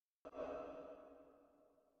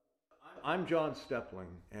I'm John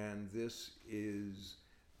Stepling, and this is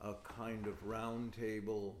a kind of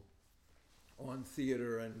roundtable on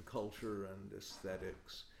theater and culture and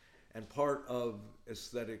aesthetics, and part of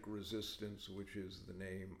Aesthetic Resistance, which is the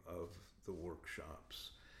name of the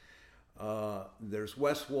workshops. There's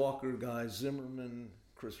Wes Walker, Guy Zimmerman,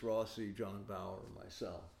 Chris Rossi, John Bauer,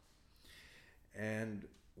 myself. And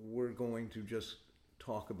we're going to just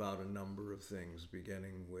talk about a number of things,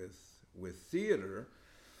 beginning with theater,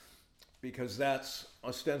 because that's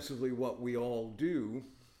ostensibly what we all do,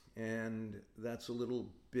 and that's a little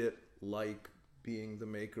bit like being the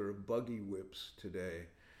maker of buggy whips today.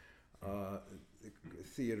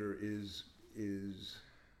 Theater is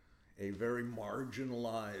a very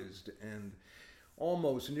marginalized and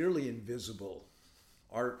almost nearly invisible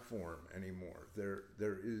art form anymore.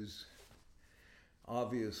 There is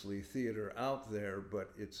obviously theater out there,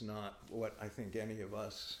 but it's not what I think any of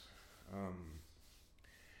us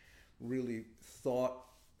really thought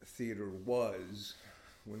theater was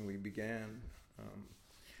when we began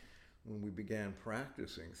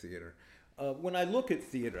practicing theater. When I look at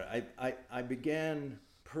theater, I began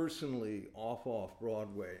personally off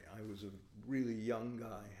Broadway. I was a really young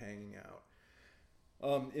guy hanging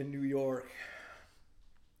out in New York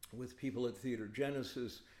with people at Theater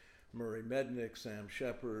Genesis, Murray Mednick, Sam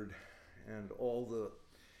Shepard, and all the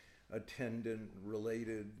attendant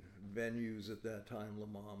related venues at that time, La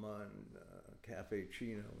Mama and Cafe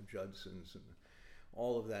Chino and Judson's and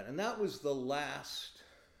all of that. And that was the last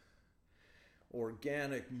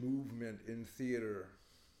organic movement in theater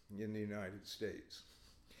in the United States.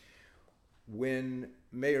 When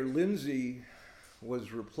Mayor Lindsay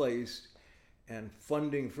was replaced and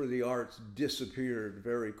funding for the arts disappeared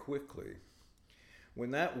very quickly,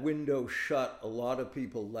 when that window shut, a lot of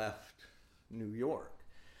people left New York,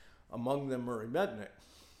 among them Murray Mednick.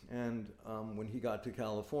 And when he got to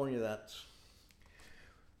California, that's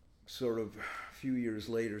sort of a few years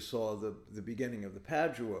later saw the beginning of the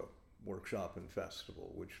Padua Workshop and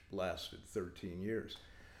Festival, which lasted 13 years.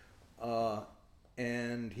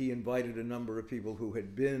 And he invited a number of people who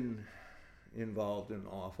had been involved in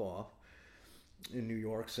off in New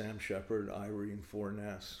York, Sam Shepard, Irene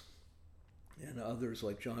Forness, and others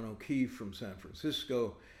like John O'Keefe from San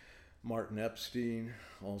Francisco, Martin Epstein,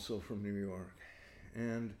 also from New York.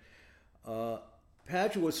 And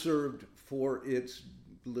Padua served for its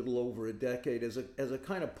little over a decade as a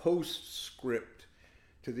kind of postscript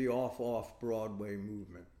to the off Broadway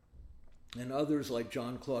movement. And others like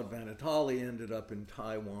John Claude Vanitali ended up in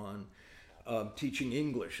Taiwan teaching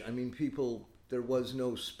English. I mean, there was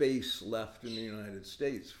no space left in the United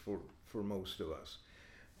States for most of us.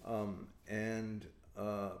 And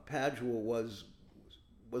Padua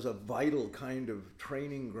was a vital kind of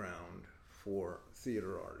training ground for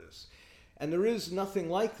theater artists. And there is nothing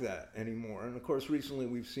like that anymore. And of course, recently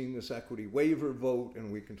we've seen this equity waiver vote,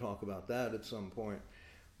 and we can talk about that at some point.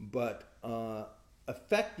 But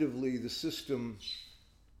effectively, the system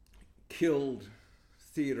killed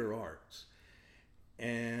theater arts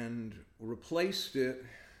and replaced it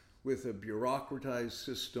with a bureaucratized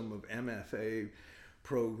system of MFA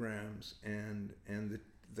programs, and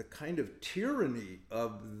the kind of tyranny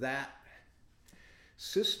of that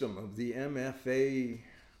system of the MFA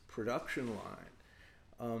production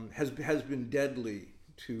line has been deadly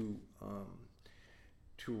to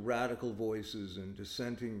radical voices and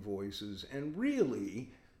dissenting voices. And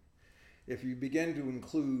really, if you begin to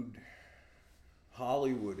include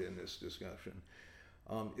Hollywood in this discussion,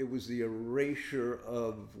 it was the erasure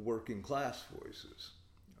of working class voices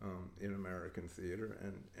in American theater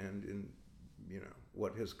and in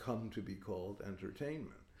what has come to be called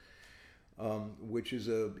entertainment, which is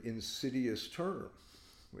an insidious term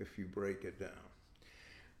if you break it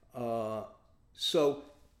down. So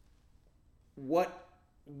what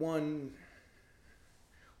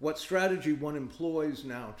strategy one employs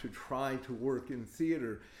now to try to work in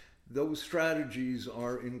theater, those strategies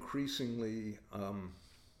are increasingly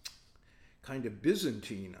kind of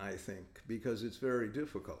Byzantine, I think, because it's very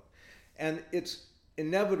difficult. And it's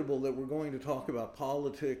inevitable that we're going to talk about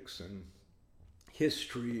politics and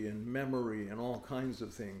history and memory and all kinds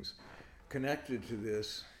of things connected to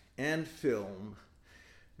this, and film,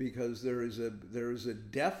 because there is a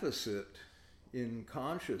deficit in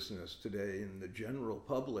consciousness today in the general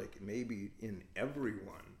public, maybe in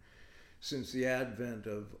everyone, since the advent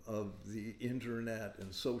of the internet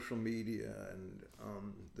and social media and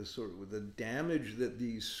the damage that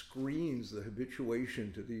these screens, the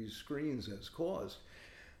habituation to these screens has caused,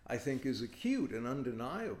 I think is acute and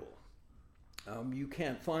undeniable. You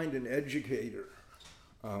can't find an educator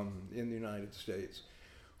in the United States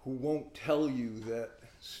who won't tell you that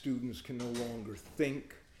students can no longer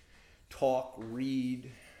think, talk, read,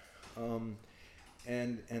 and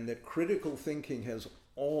that critical thinking has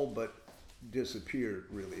all but disappeared.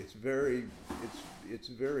 Really, it's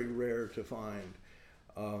very rare to find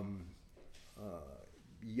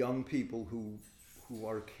young people who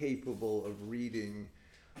are capable of reading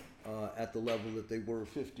at the level that they were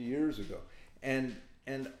 50 years ago. And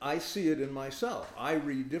I see it in myself. I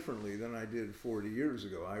read differently than I did 40 years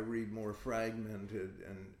ago. I read more fragmented,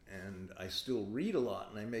 and I still read a lot,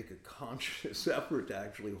 and I make a conscious effort to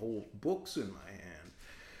actually hold books in my hand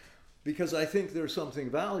because I think there's something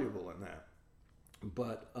valuable in that.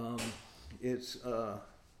 But it's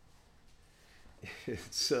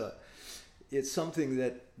something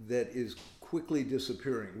that is quickly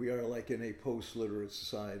disappearing. We are like in a post-literate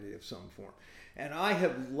society of some form. And I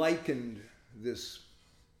have likened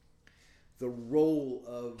the role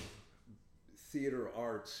of theater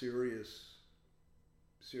art,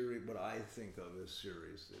 what I think of as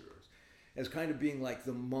serious theaters, as kind of being like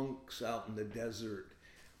the monks out in the desert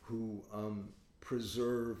who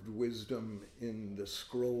preserved wisdom in the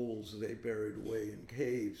scrolls they buried away in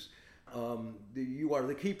caves. You are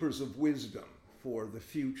the keepers of wisdom for the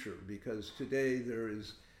future, because today there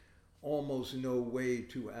is almost no way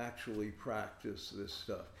to actually practice this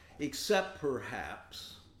stuff, except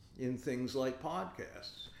perhaps in things like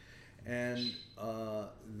podcasts. And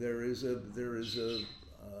there is a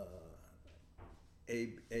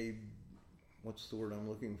what's the word I'm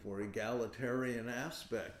looking for? Egalitarian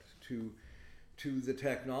aspect to the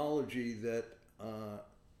technology that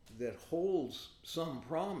holds some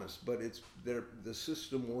promise, but the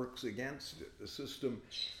system works against it. The system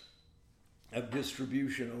of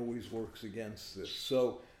distribution always works against this.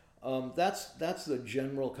 So that's the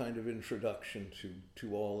general kind of introduction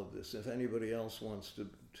to all of this. If anybody else wants to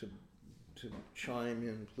chime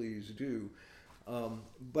in, please do.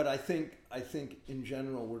 But I think in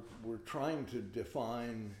general we're trying to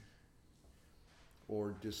define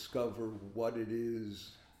or discover what it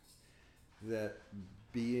is that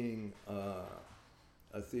being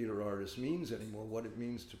a theater artist means anymore, what it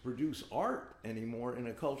means to produce art anymore in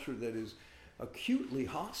a culture that is acutely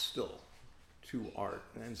hostile to art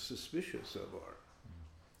and suspicious of art.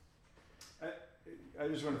 I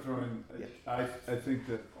just want to throw in, I think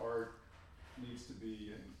that art needs to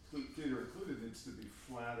be, and theater included, needs to be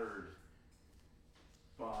flattered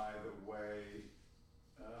by the way,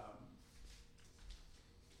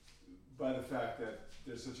 by the fact that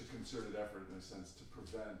there's such a concerted effort in a sense to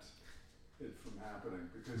prevent it from happening.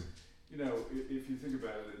 Because, if you think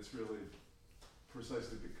about it, it's really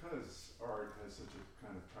precisely because art has such a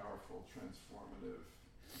kind of powerful transformative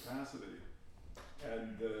capacity,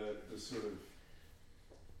 and the sort of,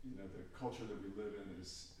 the culture that we live in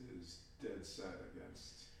is dead set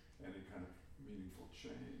against any kind of meaningful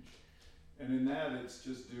change. And in that, it's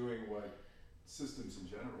just doing what systems in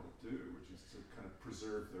general do, which is to kind of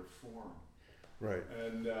preserve their form. Right.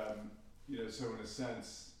 And, so in a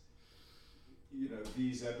sense,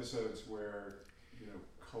 these episodes where,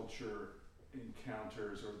 culture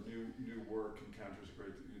encounters or new work encounters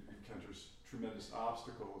tremendous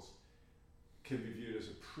obstacles can be viewed as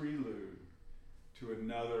a prelude to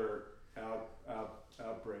another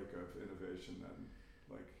outbreak of innovation and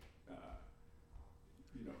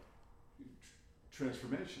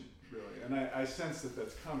transformation, really. And I sense that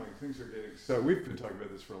that's coming. Things are getting, so we've been talking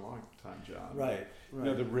about this for a long time, John. Right.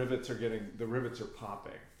 The rivets are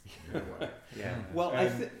popping in a way. Yeah. Well, I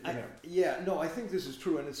think this is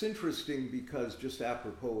true, and it's interesting because just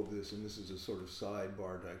apropos of this, and this is a sort of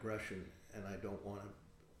sidebar digression, and I don't want to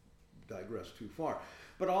digress too far,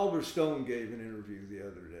 but Oliver Stone gave an interview the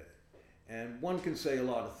other day, and one can say a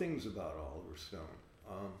lot of things about Oliver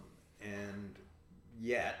Stone, and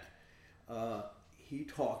yet he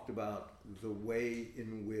talked about the way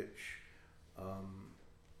in which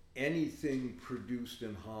anything produced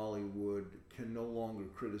in Hollywood can no longer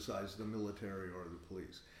criticize the military or the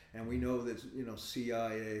police. And we know that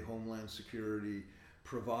CIA, Homeland Security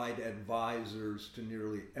provide advisors to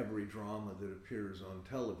nearly every drama that appears on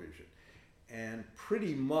television. And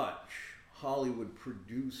pretty much Hollywood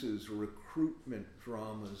produces recruitment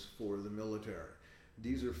dramas for the military.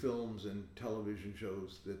 These are films and television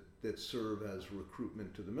shows that serve as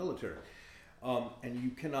recruitment to the military. And you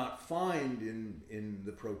cannot find in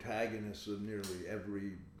the protagonists of nearly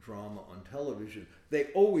every drama on television, they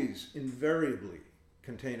always invariably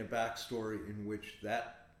contain a backstory in which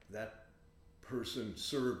that person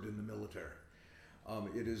served in the military.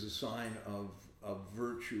 It is a sign of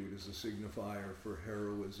virtue. It is a signifier for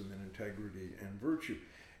heroism and integrity and virtue.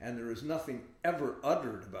 And there is nothing ever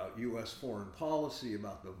uttered about U.S. foreign policy,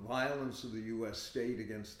 about the violence of the U.S. state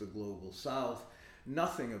against the global South.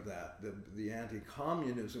 Nothing of that. The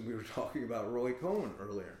anti-communism, we were talking about Roy Cohn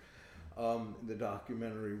earlier, the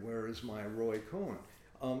documentary Where Is My Roy Cohn,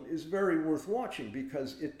 is very worth watching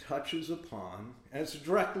because it touches upon, and it's a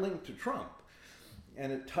direct link to Trump,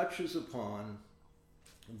 and it touches upon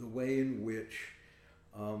the way in which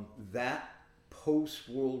that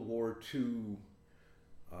post-World War II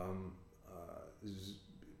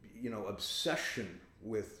obsession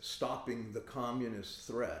with stopping the communist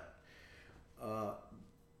threat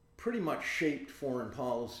pretty much shaped foreign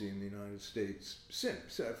policy in the United States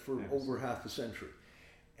since, for over half a century.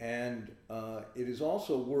 And it is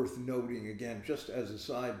also worth noting, again, just as a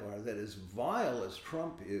sidebar, that as vile as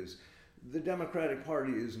Trump is, the Democratic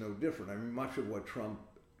Party is no different. I mean, much of what Trump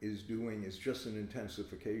is doing is just an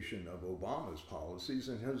intensification of Obama's policies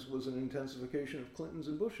and was an intensification of Clinton's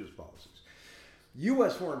and Bush's policies.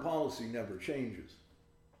 U.S. foreign policy never changes.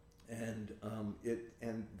 And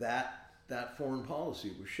that foreign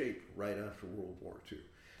policy was shaped right after World War II.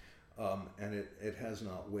 And it has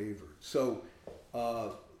not wavered. So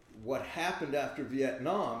what happened after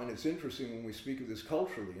Vietnam, and it's interesting when we speak of this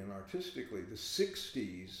culturally and artistically, the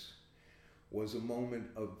 60s was a moment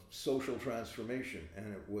of social transformation,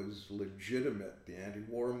 and it was legitimate. The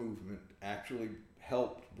anti-war movement actually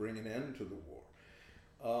helped bring an end to the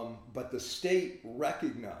war. But the state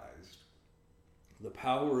recognized the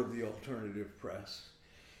power of the alternative press.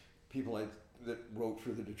 People that wrote for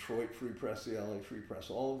the Detroit Free Press, the LA Free Press,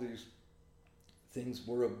 all of these things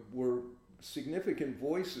were significant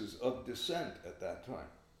voices of dissent at that time.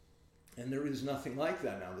 And there is nothing like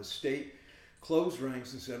that now. The state closed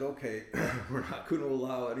ranks and said, okay, we're not going to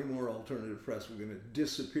allow any more alternative press. We're going to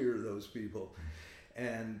disappear those people.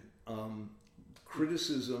 And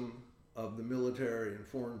criticism of the military and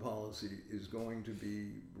foreign policy is going to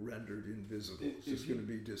be rendered invisible. It's just going to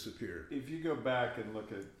be disappeared. If you go back and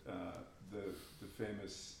look at the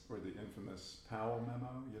famous or the infamous Powell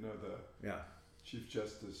memo, Chief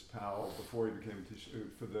Justice Powell, before he became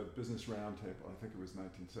for the Business Roundtable, I think it was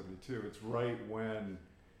 1972. It's right when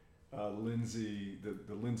the Lindsay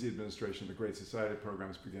administration, the Great Society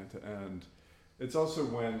programs began to end. It's also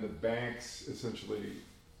when the banks essentially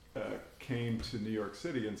came to New York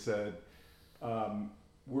City and said,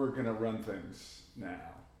 we're going to run things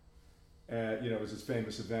now. It was this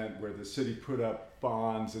famous event where the city put up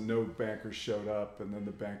bonds and no bankers showed up, and then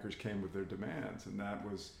the bankers came with their demands,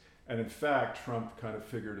 and in fact, Trump kind of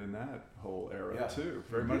figured in that whole era too,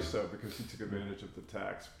 very much so, because he took advantage of the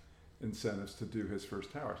tax incentives to do his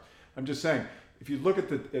first towers. I'm just saying, if you look at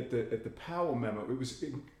the Powell memo,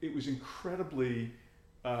 it was incredibly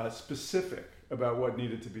specific about what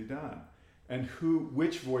needed to be done, and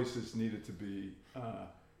which voices needed to be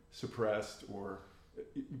suppressed or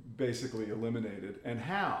basically eliminated, and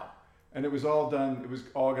how. And it was all done. It was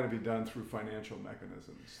all going to be done through financial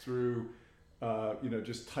mechanisms, through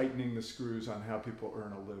just tightening the screws on how people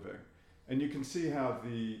earn a living. And you can see how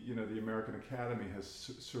the American Academy has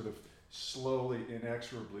sort of slowly,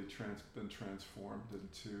 inexorably been transformed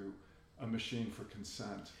into a machine for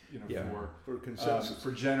consent, for consensus,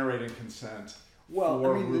 for generating consent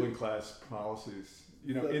for ruling class policies,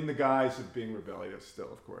 in the guise of being rebellious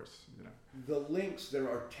still, of course. The links, there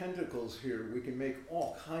are tentacles here. We can make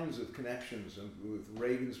all kinds of connections with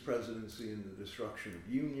Reagan's presidency and the destruction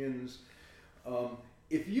of unions.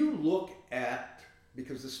 If you look at,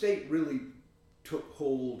 because the state really took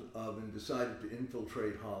hold of and decided to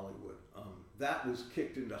infiltrate Hollywood. That was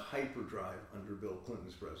kicked into hyperdrive under Bill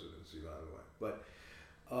Clinton's presidency, by the way. But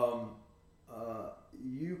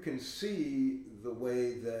you can see the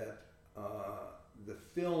way that the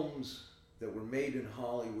films that were made in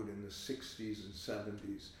Hollywood in the 60s and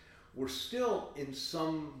 70s were still, in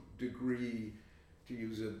some degree, to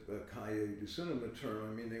use a cahiers du cinema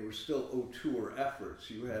term, they were still auteur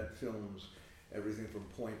efforts. You had films, everything from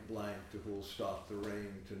Point Blank to Who'll Stop the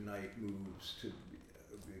Rain to Night Moves to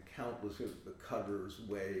the countless, The Cutter's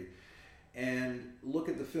Way. And look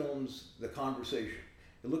at the films, The Conversation.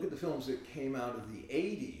 And look at the films that came out of the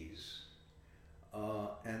 80s,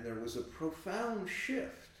 and there was a profound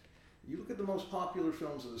shift. You look at the most popular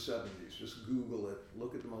films of the 70s, just Google it,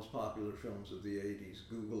 look at the most popular films of the 80s,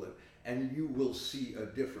 Google it, and you will see a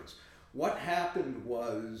difference. What happened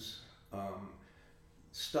was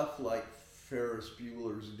stuff like Ferris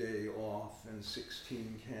Bueller's Day Off and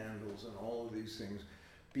 16 Candles and all of these things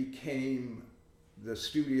became, the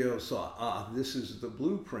studio saw, this is the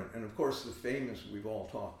blueprint. And of course the famous, we've all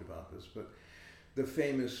talked about this, but the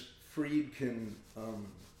famous Friedkin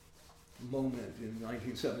moment in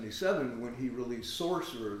 1977 when he released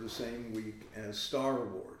Sorcerer the same week as Star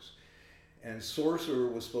Wars. And Sorcerer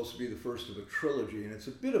was supposed to be the first of a trilogy, and it's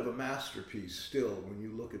a bit of a masterpiece still when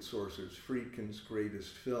you look at Sorcerer. It's Friedkin's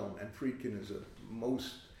greatest film, and Friedkin is a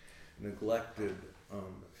most neglected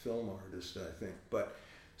film artist, I think. But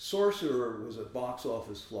Sorcerer was a box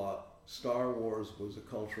office flop. Star Wars was a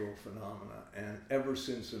cultural phenomena, and ever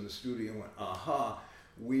since in the studio went, aha,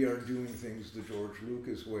 we are doing things the George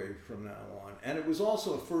Lucas way from now on. And it was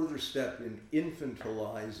also a further step in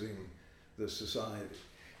infantilizing the society.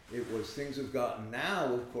 It was, things have gotten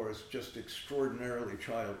now, of course, just extraordinarily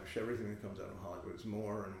childish. Everything that comes out of Hollywood is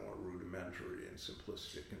more and more rudimentary and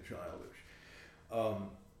simplistic and childish.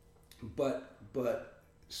 But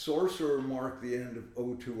Sorcerer marked the end of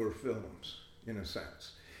auteur films, in a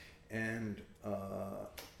sense. And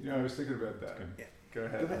I was thinking about that. Yeah. Go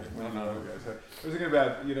ahead. Go ahead. Guys. I was thinking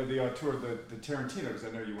about the auteur, the Tarantino, because I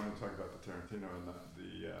know you want to talk about the Tarantino and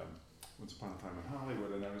the Once Upon a Time in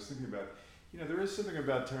Hollywood, and I was thinking about, there is something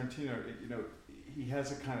about Tarantino. He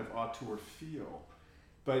has a kind of auteur feel,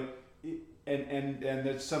 but and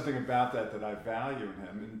there's something about that I value in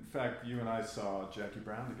him. In fact, you and I saw Jackie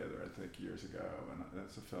Brown together, I think, years ago, and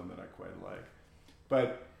that's a film that I quite like.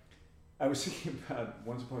 But I was thinking about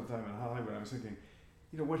Once Upon a Time in Hollywood. I was thinking,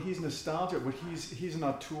 what he's nostalgic, he's an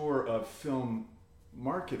auteur of film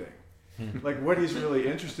marketing. Like, what he's really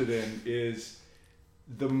interested in is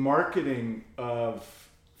the marketing of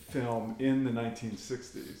film in the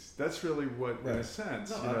 1960s. That's really what, in a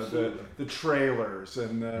sense, the trailers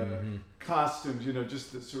and the costumes,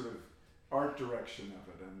 just the sort of art direction of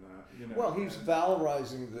it, and well, he's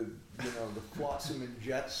valorizing the flotsam and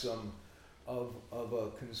jetsam of a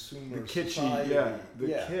consumer society.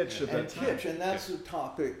 Kitsch of that time. And that's a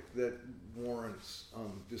topic that warrants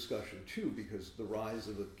discussion too, because the rise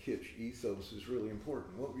of a kitsch ethos is really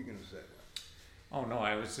important. What were you going to say? Oh no,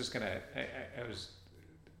 I was just gonna. I was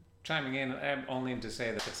chiming in only to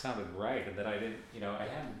say that it sounded right, and that I didn't. I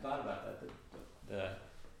hadn't thought about that.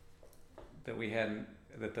 That we hadn't.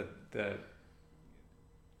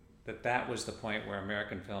 That was the point where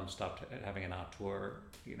American film stopped having an auteur,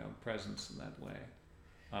 presence in that way.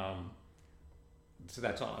 So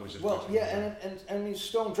that's all I was just. Well, yeah, and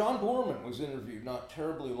Stone. John Boorman was interviewed not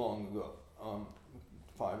terribly long ago,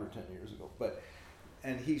 5 or 10 years ago,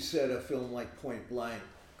 and he said a film like Point Blank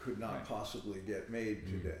could not possibly get made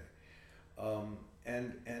today,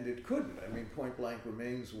 and it couldn't. I mean, Point Blank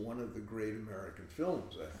remains one of the great American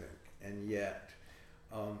films, I think, and yet.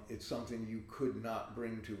 It's something you could not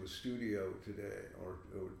bring to a studio today, or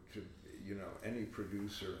to any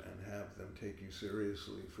producer, and have them take you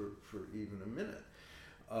seriously for even a minute.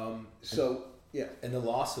 And the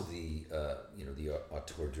loss of the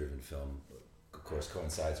auteur-driven film, of course,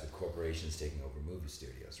 coincides with corporations taking over movie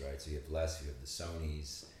studios, right? So you have less. You have the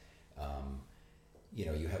Sonys.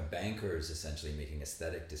 You have bankers essentially making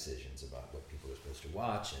aesthetic decisions about what people are supposed to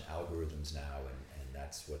watch, and algorithms now, and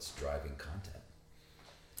that's what's driving content.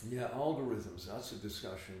 Yeah, algorithms, that's a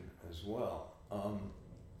discussion as well.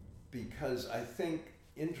 Because I think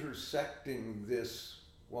intersecting this,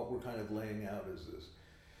 what we're kind of laying out as this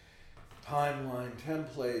timeline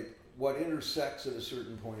template, what intersects at a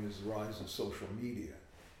certain point is the rise of social media.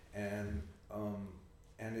 And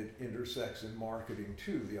it intersects in marketing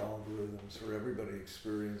too. The algorithms for everybody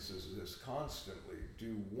experiences this constantly.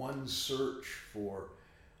 Do one search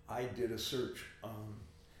I did a search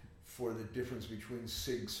for the difference between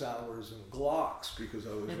Sig Sauers and Glocks because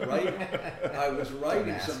I was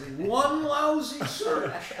writing something. One lousy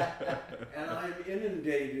search, and I'm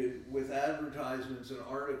inundated with advertisements and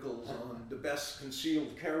articles on the best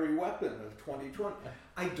concealed carry weapon of 2020.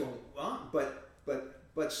 I don't want,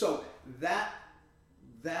 but so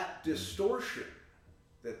that distortion,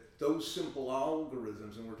 that those simple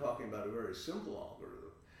algorithms, and we're talking about a very simple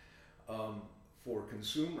algorithm for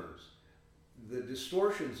consumers. The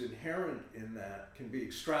distortions inherent in that can be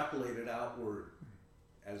extrapolated outward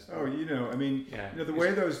as the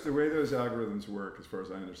way those algorithms work, as far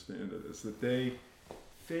as I understand it, is that they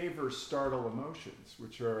favor startle emotions,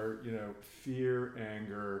 which are fear,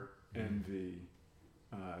 anger, envy,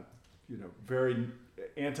 very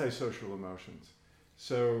antisocial emotions.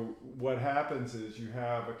 So what happens is you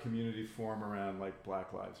have a community form around like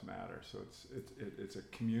Black Lives Matter. So it's a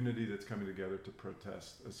community that's coming together to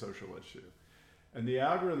protest a social issue. And the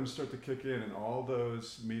algorithms start to kick in, and all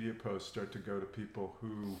those media posts start to go to people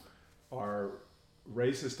who are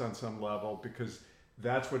racist on some level, because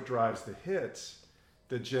that's what drives the hits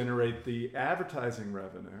that generate the advertising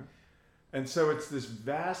revenue. And so it's this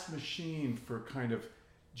vast machine for kind of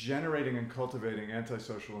generating and cultivating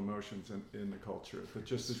antisocial emotions in the culture that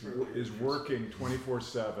just is working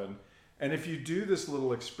 24/7. And if you do this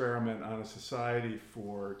little experiment on a society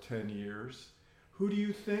for 10 years, who do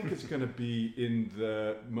you think is going to be in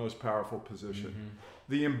the most powerful position? Mm-hmm.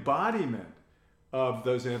 The embodiment of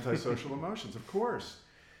those antisocial emotions, of course.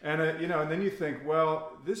 And and then you think,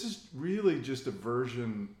 well, this is really just a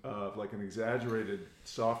version of, like, an exaggerated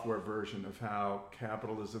software version of how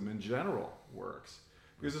capitalism in general works,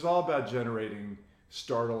 because it's all about generating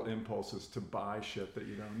startle impulses to buy shit that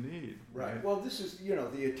you don't need. Right. Well, this is,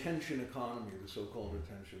 the attention economy, the so-called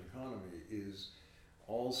attention economy, is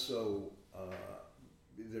also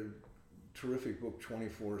their terrific book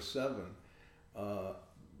 24/7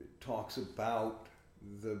 talks about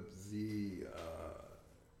the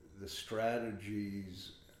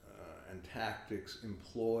strategies and tactics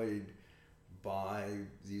employed by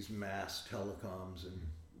these mass telecoms and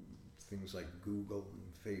things like Google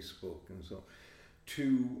and Facebook and so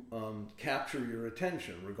to capture your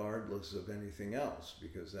attention regardless of anything else,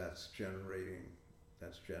 because that's generating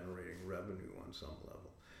revenue on some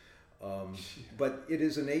level. But it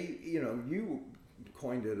is you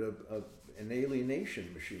coined it an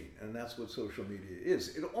alienation machine, and that's what social media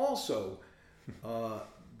is. It also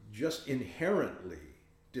just inherently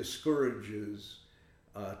discourages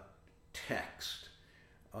text.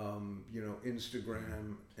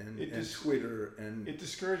 Instagram and Twitter, and it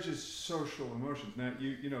discourages social emotions. Now,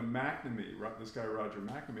 McNamee, this guy Roger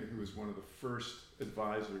McNamee, who was one of the first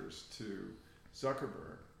advisors to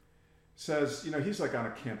Zuckerberg, says, he's like on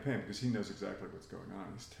a campaign because he knows exactly what's going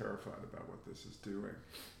on. He's terrified about what this is doing,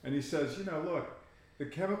 and he says, look, the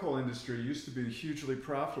chemical industry used to be hugely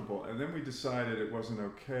profitable, and then we decided it wasn't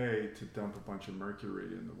okay to dump a bunch of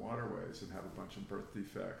mercury in the waterways and have a bunch of birth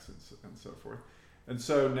defects and so forth. And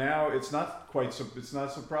so now it's not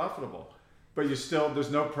so profitable, but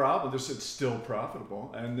there's no problem. It's still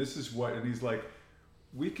profitable. And this is and he's like,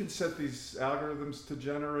 we can set these algorithms to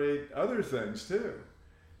generate other things too.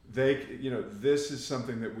 This is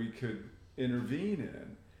something that we could intervene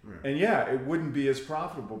in. Right. And it wouldn't be as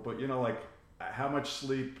profitable, but how much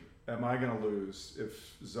sleep am I going to lose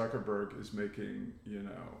if Zuckerberg is making,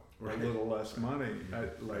 a little less money?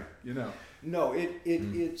 No,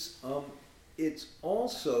 it's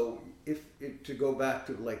also, to go back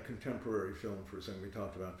to like contemporary film for a second, we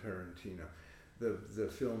talked about Tarantino, the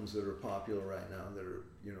films that are popular right now that are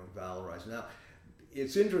valorized. Now,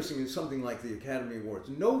 it's interesting in something like the Academy Awards.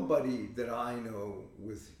 Nobody that I know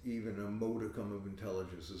with even a modicum of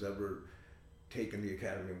intelligence has ever taken the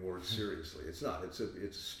Academy Awards seriously. It's not. It's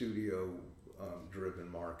studio driven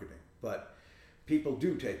marketing, but people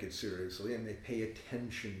do take it seriously, and they pay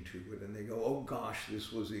attention to it, and they go, oh gosh,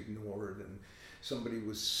 this was ignored, and somebody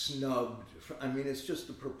was snubbed. I mean, it's just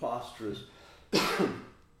a preposterous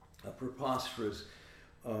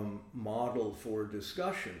model for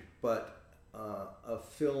discussion. But a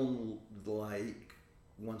film like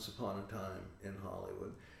Once Upon a Time in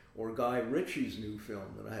Hollywood, or Guy Ritchie's new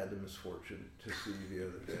film that I had the misfortune to see the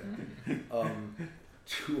other day,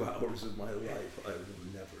 2 hours of my life I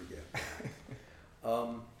will never get back.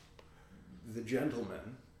 The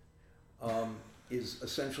Gentleman is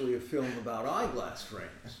essentially a film about eyeglass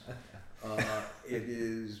frames.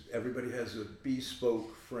 Everybody has a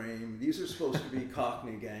bespoke frame. These are supposed to be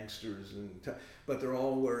Cockney gangsters, but they're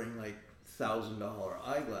all wearing like $1,000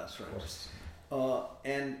 eyeglass frames.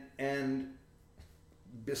 And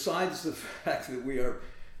besides the fact that we are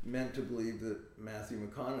meant to believe that Matthew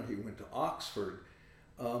McConaughey went to Oxford,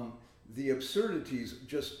 the absurdities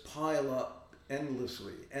just pile up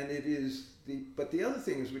endlessly. And but the other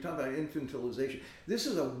thing is, we talk about infantilization. This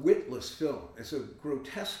is a witless film. It's a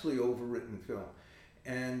grotesquely overwritten film.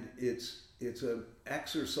 And it's an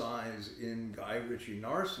exercise in Guy Ritchie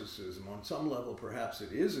narcissism. On some level, perhaps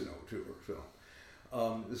it is an auteur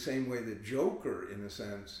film. The same way that Joker, in a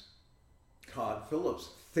sense, Todd Phillips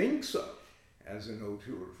thinks of as an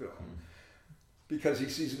auteur film, because he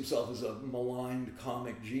sees himself as a maligned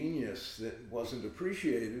comic genius that wasn't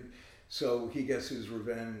appreciated, so he gets his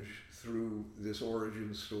revenge through this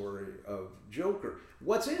origin story of Joker.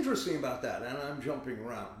 What's interesting about that, and I'm jumping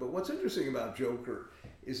around, but what's interesting about Joker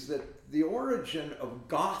is that the origin of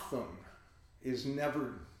Gotham is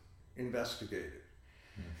never investigated.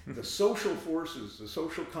 The social forces, the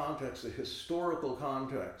social context, the historical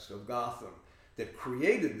context of Gotham that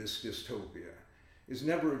created this dystopia is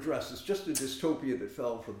never addressed. It's just a dystopia that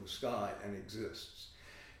fell from the sky and exists.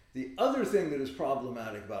 The other thing that is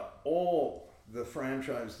problematic about all the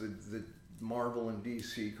franchise, the Marvel and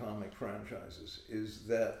DC comic franchises, is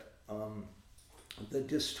that the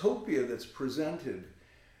dystopia that's presented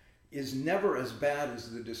is never as bad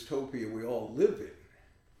as the dystopia we all live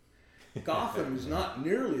in. Gotham is not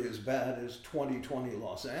nearly as bad as 2020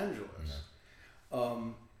 Los Angeles.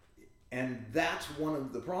 And that's one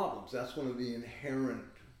of the problems. That's one of the inherent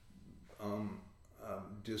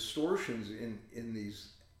distortions in these.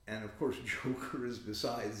 And of course, Joker is,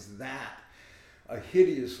 besides that, a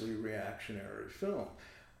hideously reactionary film.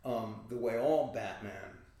 The way all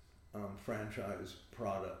Batman franchise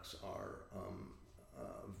products are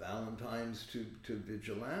Valentine's to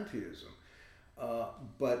vigilantism.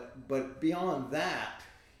 But beyond that,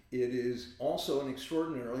 it is also an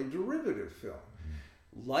extraordinarily derivative film.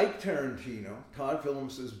 Like Tarantino, Todd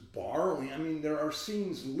Phillips is borrowing. I mean, there are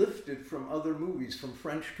scenes lifted from other movies, from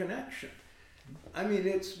French Connection. I mean,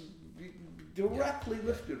 it's directly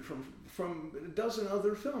lifted from a dozen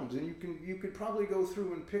other films, and you could probably go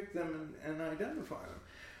through and pick them and identify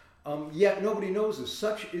them. Yet nobody knows this.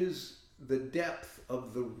 Such is the depth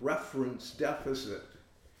of the reference deficit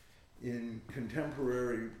in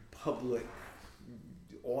contemporary public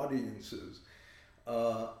audiences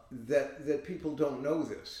that people don't know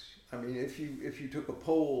this. I mean, if you took a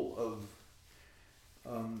poll of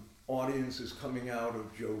audiences coming out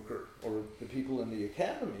of Joker, or the people in the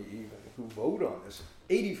Academy even who vote on this,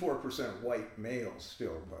 84% white males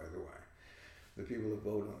still, by the way, the people that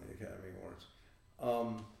vote on the Academy Awards.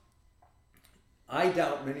 I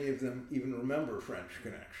doubt many of them even remember French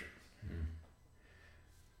Connection.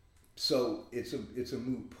 So it's a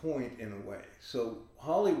moot point in a way. So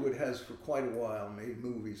Hollywood has for quite a while made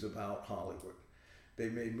movies about Hollywood. They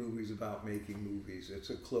made movies about making movies. It's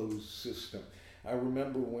a closed system. I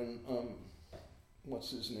remember when, what's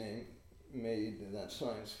his name, made that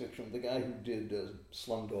science fiction, the guy who did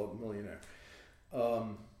Slumdog Millionaire.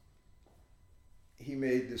 He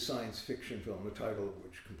made the science fiction film, the title of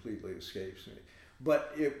which completely escapes me.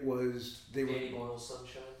 But it was, they were... Danny Boyle's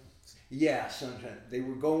Sunshine? Yeah, Sunshine. They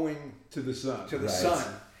were going... To the sun. To the sun.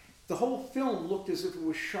 The whole film looked as if it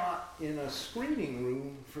was shot in a screening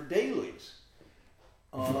room for dailies.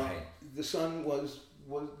 The sun was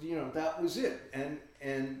that was it.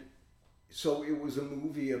 And so it was a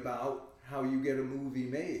movie about how you get a movie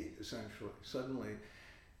made, essentially. Suddenly,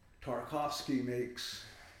 Tarkovsky makes,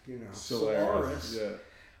 Solaris. Yeah.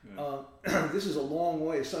 This is a long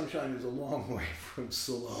way. Sunshine is a long way from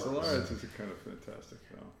Solaris. Solaris is a kind of fantastic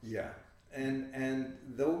film. Yeah, and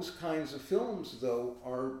those kinds of films, though,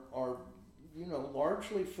 are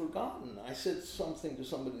largely forgotten. I said something to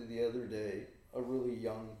somebody the other day, a really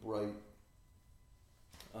young, bright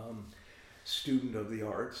student of the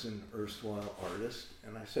arts and erstwhile artist,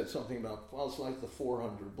 and I said something about, it's like the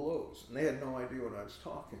 400 Blows, and they had no idea what I was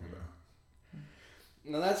talking about.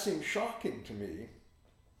 Now that seemed shocking to me.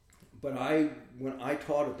 But when I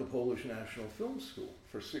taught at the Polish National Film School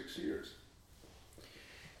for 6 years,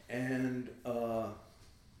 and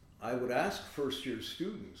I would ask first-year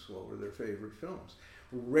students what were their favorite films.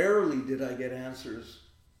 Rarely did I get answers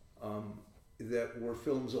that were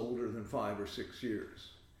films older than 5 or 6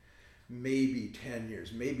 years, maybe 10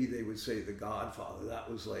 years. Maybe they would say The Godfather. That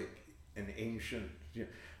was like an ancient.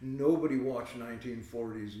 Nobody watched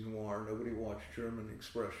 1940s noir. Nobody watched German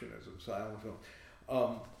expressionism, silent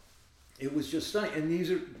film. It was just stunning. And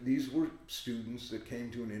these were students that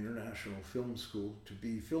came to an international film school to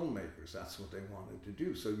be filmmakers. That's what they wanted to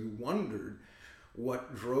do. So you wondered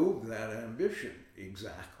what drove that ambition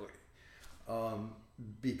exactly.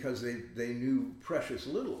 Because they knew precious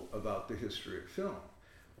little about the history of film.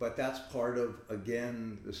 But that's part of,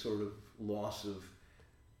 again, the sort of loss of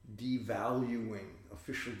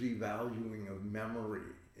official devaluing of memory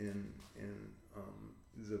in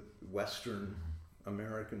the Western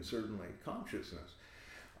American, certainly, consciousness.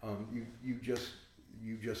 You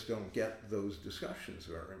just don't get those discussions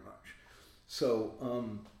very much. So,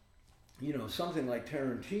 something like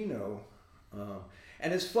Tarantino,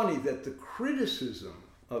 and it's funny that the criticism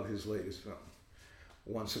of his latest film,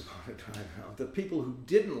 Once Upon a Time Out, the people who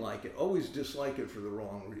didn't like it always dislike it for the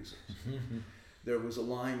wrong reasons. There was a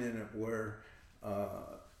line in it where,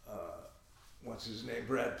 what's his name,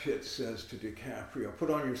 Brad Pitt says to DiCaprio, "Put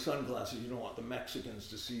on your sunglasses, you don't want the Mexicans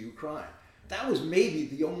to see you crying." That was maybe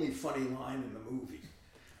the only funny line in the movie.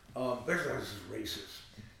 This is racist.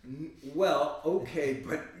 Well, okay,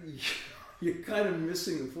 but you're kind of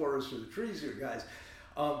missing the forest for the trees here, guys.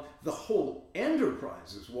 The whole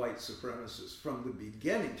enterprise is white supremacist from the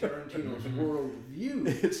beginning. Tarantino's worldview.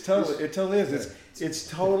 It totally is. It's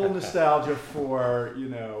total nostalgia for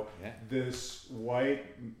this white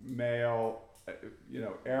male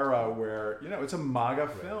era where it's a MAGA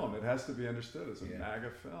film. It has to be understood as a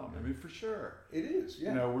MAGA film. I mean, for sure. It is.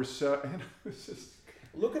 Yeah. We're so it's just.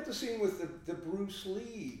 Look at the scene with the Bruce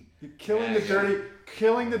Lee. Killing the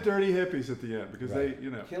dirty hippies at the end because Right. they,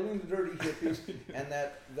 you know. Killing the dirty hippies and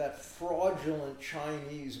that fraudulent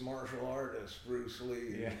Chinese martial artist, Bruce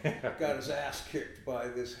Lee, got his ass kicked by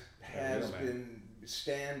this has-been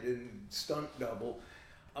stand-in stunt double.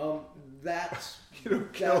 That's Who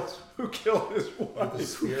killed his wife? The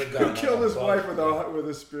spear Who gun killed on his the wife boat. with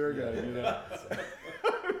a spear gun? You know.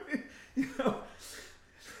 You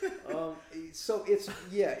know. So it's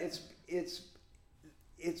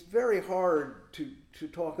very hard to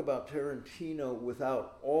talk about Tarantino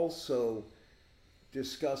without also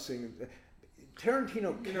discussing.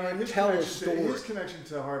 Tarantino You know, can't his tell a connection story. his connection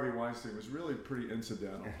to Harvey Weinstein was really pretty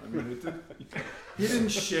incidental. I mean, he didn't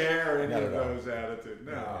share any Not of at all. those attitudes.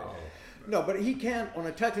 No. No, but he can't, on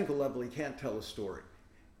a technical level, he can't tell a story.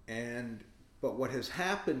 But what has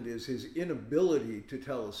happened is his inability to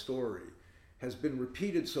tell a story has been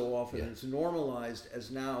repeated so often, Yeah. it's normalized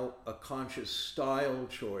as now a conscious style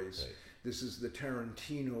choice. Right. This is the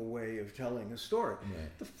Tarantino way of telling a story.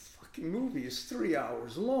 Right. The fucking movie is 3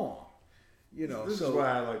 hours long. You know, This so is why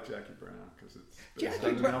I like Jackie Brown because it's based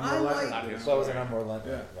Jackie on Brown- Elmer I Leonard, like- you know. So it was an more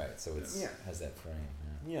London, Yeah. right? So it's Yeah. has that frame.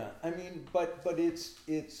 yeah, I mean, but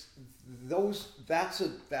it's those that's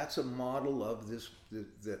a model of this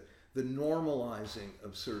the normalizing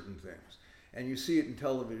of certain things, and you see it in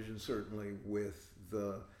television certainly with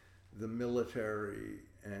the military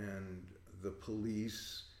and the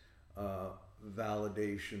police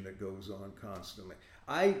validation that goes on constantly.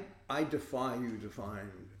 I defy you to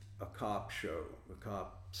find a cop show, a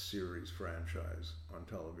cop series franchise on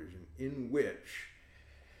television in which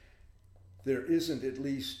there isn't at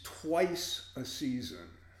least twice a season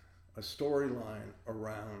a storyline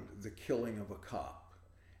around the killing of a cop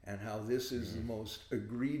and how this is the most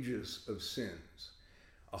egregious of sins.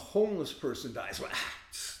 A homeless person dies, well,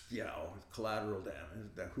 you know, collateral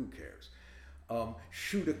damage, who cares?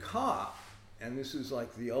 Shoot a cop, and this is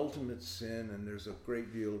like the ultimate sin, and there's a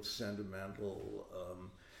great deal of sentimental,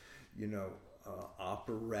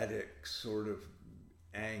 operatic sort of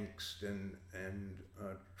angst and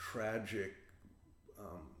tragic,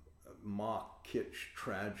 mock kitsch,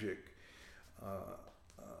 tragic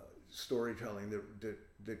storytelling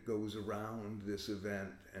that goes around this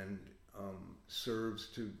event and serves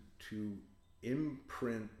to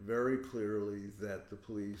imprint very clearly that the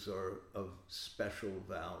police are of special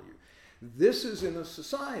value. This is in a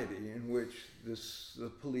society in which the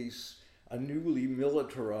police, a newly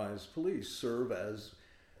militarized police, serve as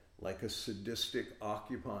like a sadistic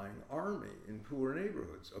occupying army in poor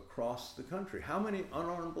neighborhoods across the country. How many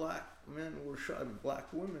unarmed black men were shot, and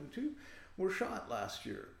black women too, were shot last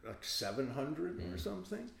year? Like 700 or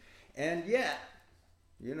something? And yet,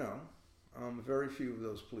 you know, very few of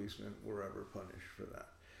those policemen were ever punished for that.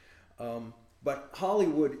 But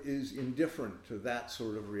Hollywood is indifferent to that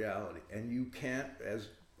sort of reality. And you can't, as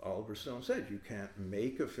Oliver Stone said, you can't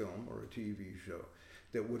make a film or a TV show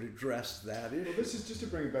that would address that issue. Well, this is just to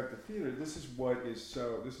bring it back to theater. This is what is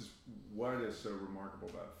so remarkable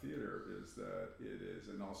about theater is that it is,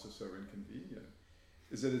 and also so inconvenient,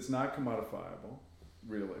 is that it's not commodifiable,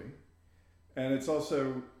 really, and it's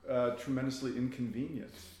also tremendously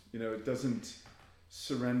inconvenient. You know, it doesn't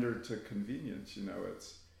surrender to convenience. You know,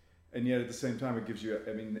 and yet at the same time, it gives you.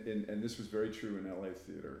 I mean, and this was very true in LA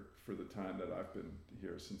theater for the time that I've been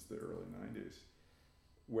here since the early '90s.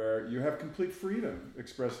 Where you have complete freedom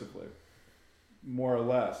expressively, more or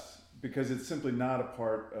less, because it's simply not a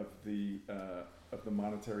part of the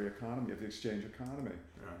monetary economy, of the exchange economy,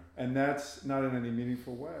 and that's not in any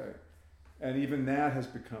meaningful way. And even that has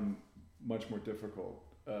become much more difficult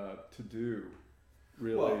to do.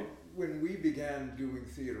 Really, well, when we began doing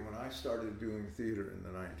theater, when I started doing theater in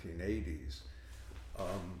the 1980s,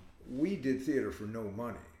 we did theater for no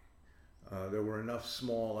money. There were enough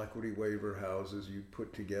small equity waiver houses. You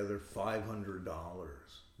put together $500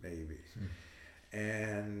 maybe,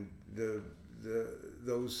 and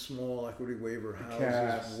those small equity waiver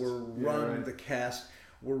houses were run. The cast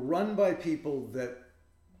were run by people that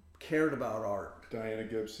cared about art. Diana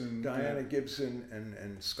Gibson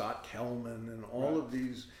and Scott Kelman and all of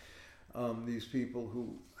these people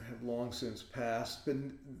who have long since passed, but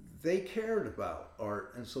they cared about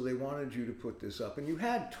art, and so they wanted you to put this up, and you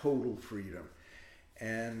had total freedom.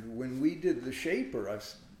 And when we did The Shaper, I've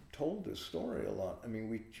told this story a lot. I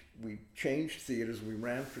mean, we changed theaters, we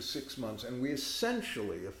ran for 6 months, and we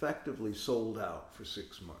effectively sold out for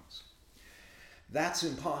 6 months. That's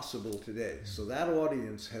impossible today. So that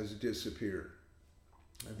audience has disappeared,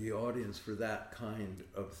 the audience for that kind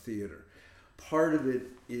of theater. Part of it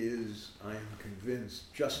is, I am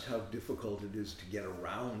convinced, just how difficult it is to get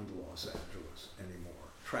around Los Angeles anymore.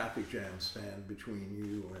 traffic jams stand between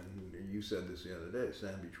you and, you said this the other day,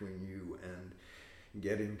 stand between you and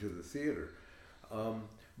getting to the theater.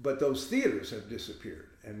 But those theaters have disappeared.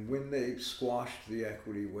 And when they squashed the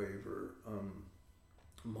equity waiver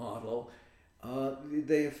model,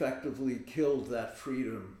 they effectively killed that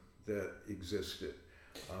freedom that existed.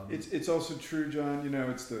 It's also true, John.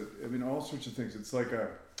 All sorts of things. It's like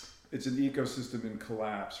it's an ecosystem in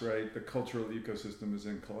collapse, right? The cultural ecosystem is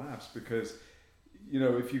in collapse because,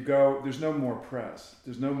 if you go, there's no more press,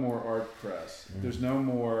 there's no more art press, there's no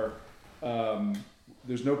more,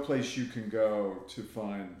 there's no place you can go to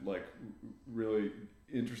find like really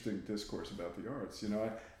interesting discourse about the arts.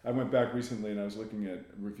 I went back recently and I was looking at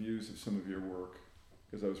reviews of some of your work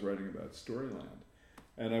because I was writing about Storyland.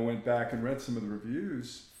 And I went back and read some of the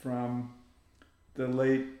reviews from the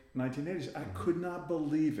late 1980s. I could not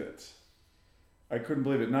believe it. I couldn't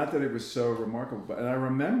believe it. Not that it was so remarkable, but and I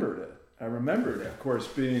remembered it. Of course,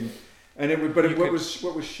 being, and it would. But what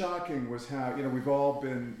was shocking was how we've all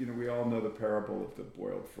been. We all know the parable of the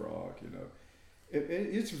boiled frog.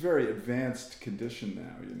 It's a very advanced condition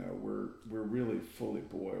now. We're really fully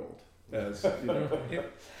boiled. As we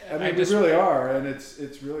really are, and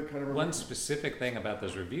it's really kind of one specific thing about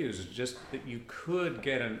those reviews is just that you could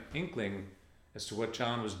get an inkling as to what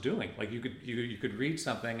John was doing. Like you could read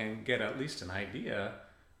something and get at least an idea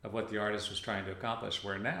of what the artist was trying to accomplish.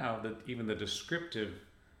 Where now that even the descriptive,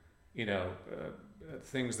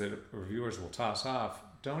 things that reviewers will toss off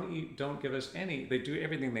don't give us any. They do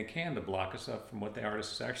everything they can to block us up from what the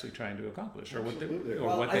artist is actually trying to accomplish, or what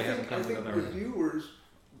they have in common with others. Reviewers.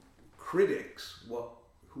 Critics,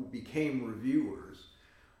 who became reviewers,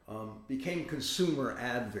 became consumer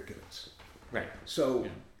advocates. Right. So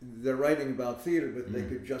they're writing about theater, but they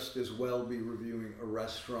could just as well be reviewing a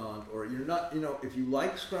restaurant, or you're not. If you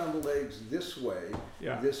like scrambled eggs this way,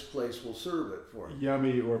 this place will serve it for you.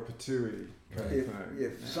 Yummy or patooey.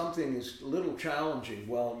 If something is a little challenging,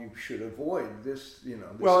 you should avoid this. This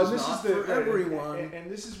is not for everyone.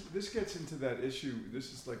 And this gets into that issue.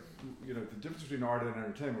 This is like the difference between art and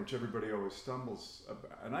entertainment, which everybody always stumbles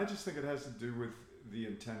about. And I just think it has to do with the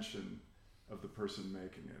intention of the person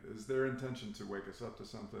making it. Is their intention to wake us up to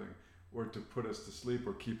something, or to put us to sleep,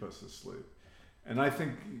 or keep us asleep? And I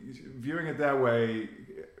think viewing it that way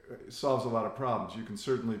solves a lot of problems. You can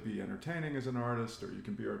certainly be entertaining as an artist, or you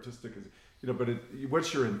can be artistic as but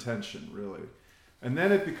what's your intention really? And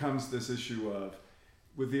then it becomes this issue of,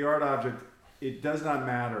 with the art object, it does not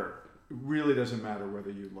matter. It really doesn't matter whether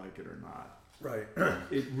you like it or not. Right.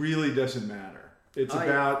 It really doesn't matter. It's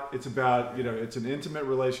about it's an intimate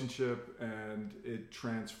relationship, and it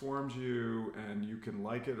transforms you, and you can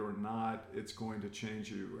like it or not. It's going to change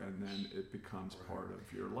you, and then it becomes part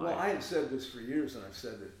of your life. Well, I had said this for years, and I've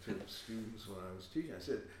said it to students when I was teaching. I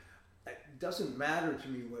said, it doesn't matter to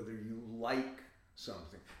me whether you like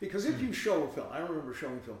something. Because if you show a film, I remember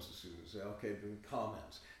showing films to students, say, okay, doing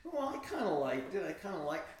comments. Well, I kind of liked it.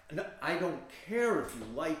 No, I don't care if you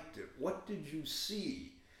liked it. What did you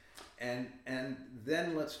see? And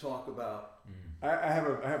then let's talk about... I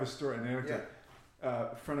have a story, an anecdote. Yeah.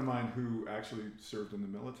 A friend of mine who actually served in the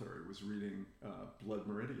military was reading Blood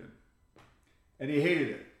Meridian. And he hated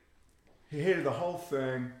it. He hated the whole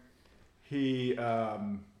thing.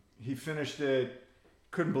 He finished it,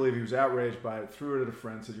 couldn't believe he was outraged by it, threw it at a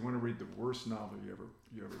friend, said, "You want to read the worst novel you ever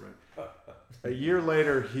read?" A year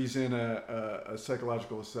later, he's in a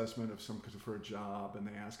psychological assessment for a job, and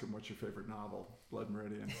they ask him, "What's your favorite novel?" Blood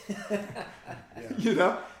Meridian.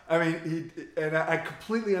 I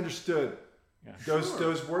completely understood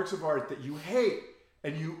those works of art that you hate,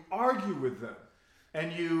 and you argue with them,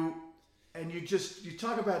 and you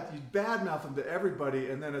talk about, you badmouth them to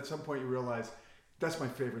everybody, and then at some point you realize, that's my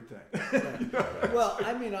favorite thing. Well,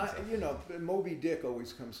 Moby Dick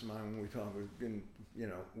always comes to mind when we talk,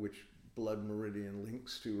 which Blood Meridian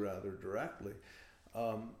links to rather directly.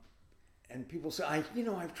 And people say,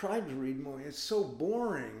 I've tried to read Moby, it's so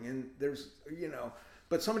boring, and there's,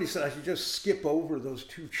 but somebody said I should just skip over those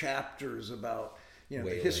 2 chapters about, the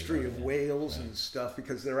history of whales and stuff,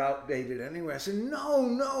 because they're outdated anyway. I said,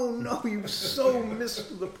 no, you so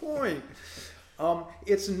missed the point.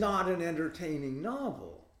 It's not an entertaining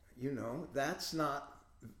novel. That's not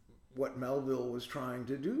what Melville was trying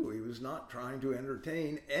to do. He was not trying to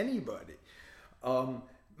entertain anybody.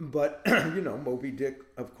 But Moby Dick,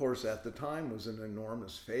 of course, at the time was an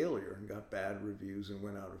enormous failure and got bad reviews and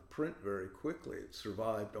went out of print very quickly. It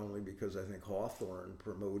survived only because I think Hawthorne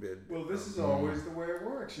promoted... Well, this is always the way it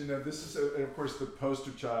works. This is, and of course, the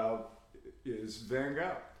poster child is Van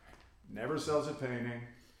Gogh. Never sells a painting,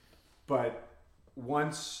 but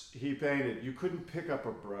once he painted, you couldn't pick up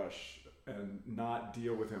a brush and not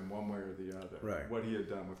deal with him one way or the other. Right. What he had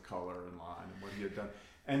done with color and line and what he had done.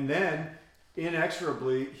 And then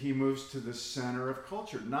inexorably he moves to the center of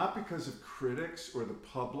culture, not because of critics or the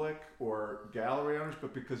public or gallery owners,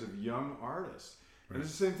 but because of young artists. Right. And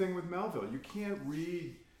it's the same thing with Melville. You can't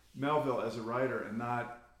read Melville as a writer and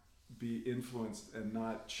not be influenced and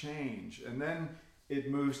not change. And then it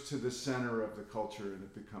moves to the center of the culture and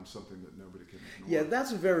it becomes something that nobody can ignore. Yeah,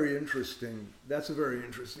 that's a very interesting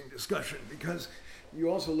discussion, because you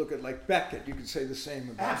also look at like Beckett. You could say the same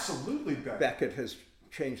about absolutely Beckett. Beckett has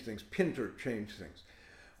changed things. Pinter changed things.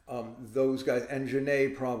 Those guys, and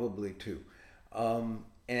Genet probably too.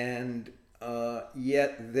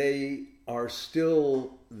 Yet they are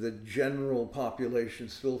still, the general population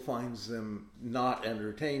still finds them not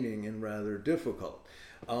entertaining and rather difficult.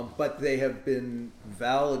 But they have been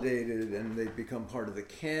validated and they've become part of the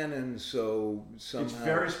canon, so somehow... It's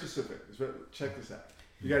very specific. Check this out.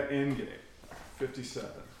 You got Endgame, 57.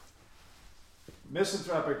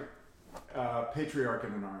 Misanthropic patriarch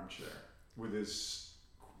in an armchair with his,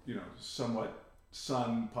 somewhat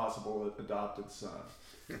possible adopted son.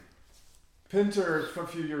 Pinter, a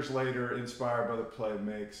few years later, inspired by the play,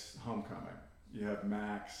 makes Homecoming. You have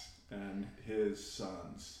Max and his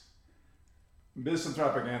sons.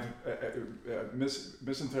 Misanthropic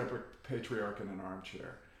patriarch in an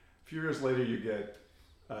armchair. A few years later, you get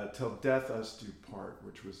Till Death Us Do Part,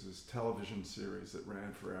 which was this television series that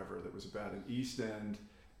ran forever that was about an East End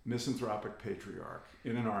misanthropic patriarch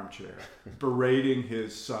in an armchair berating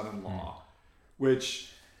his son-in-law,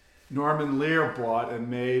 which Norman Lear bought and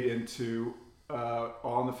made into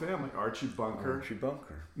All in the Family. Archie Bunker.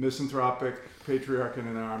 Misanthropic patriarch in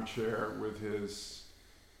an armchair with his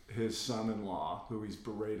son-in-law, who he's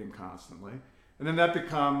berating constantly. And then that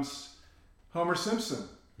becomes Homer Simpson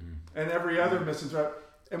and every other misanthropic.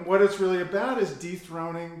 And what it's really about is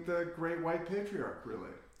dethroning the great white patriarch, really.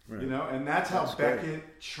 Right. And that's how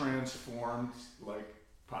Beckett transformed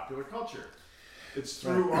popular culture. It's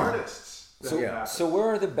through artists. So where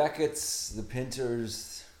are the Becketts, the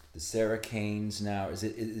Pinters, the Sarah Kanes now?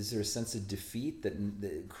 Is there a sense of defeat that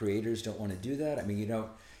the creators don't want to do that? I mean,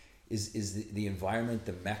 is the environment,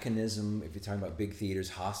 the mechanism, if you're talking about big theaters,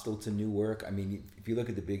 hostile to new work? I mean, if you look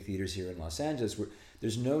at the big theaters here in Los Angeles,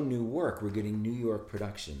 there's no new work. We're getting New York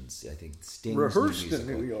productions. I think Sting's rehearsed in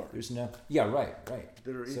New York. There's no, right.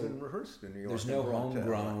 That are even rehearsed in New York. There's no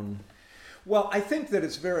homegrown. Well, I think that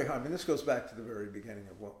it's very hard. I mean, this goes back to the very beginning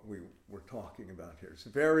of what we were talking about here. It's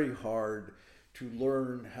very hard to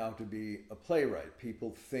learn how to be a playwright. People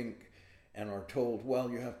think and are told, well,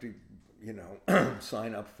 you have to,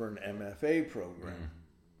 sign up for an MFA program.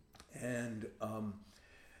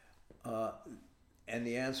 And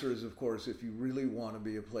the answer is, of course, if you really want to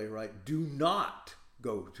be a playwright, do not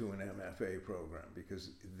go to an MFA program,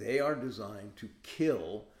 because they are designed to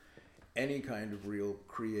kill any kind of real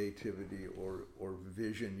creativity or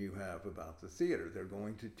vision you have about the theater. They're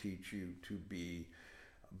going to teach you to be,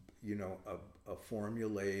 a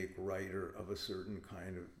formulaic writer of a certain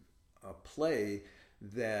kind of a play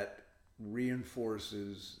that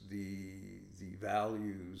reinforces the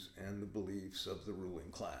values and the beliefs of the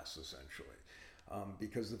ruling class, essentially.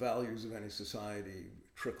 Because the values of any society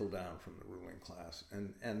trickle down from the ruling class,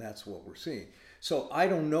 and that's what we're seeing. So I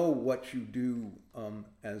don't know what you do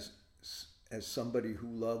as somebody who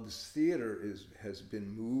loves theater has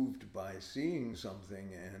been moved by seeing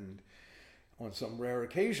something, and on some rare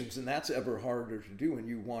occasions, and that's ever harder to do when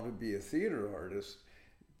you want to be a theater artist.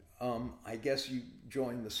 I guess you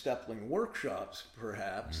join the Stepling workshops,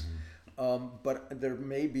 perhaps, but there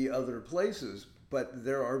may be other places. But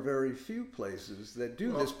there are very few places that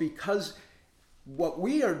do this, because what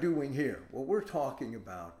we are doing here, what we're talking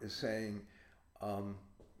about, is saying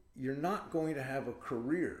you're not going to have a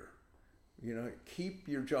career. Keep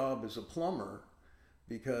your job as a plumber,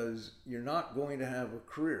 because you're not going to have a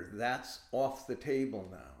career. That's off the table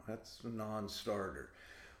now. That's a non-starter.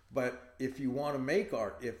 But if you want to make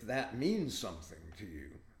art, if that means something to you,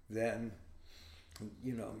 then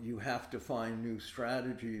you have to find new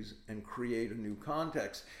strategies and create a new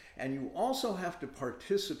context. And you also have to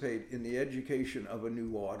participate in the education of a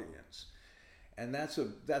new audience. And that's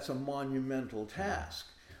a monumental task.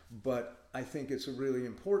 But I think it's a really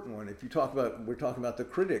important one. If we're talking about the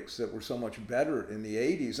critics that were so much better in the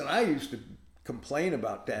 80s. And I used to complain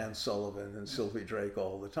about Dan Sullivan and Sylvie Drake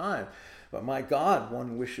all the time. But my God,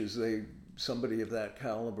 one wishes somebody of that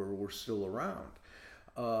caliber were still around.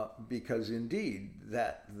 Because indeed,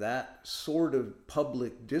 that sort of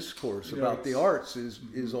public discourse about the arts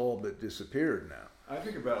is all but disappeared now. I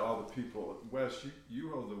think about all the people. Wes,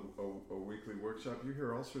 you hold a weekly workshop. You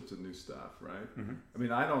hear all sorts of new stuff, right? Mm-hmm. I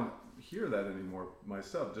mean, I don't hear that anymore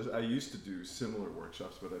myself. I used to do similar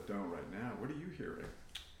workshops, but I don't right now. What are you hearing?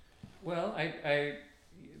 Well, I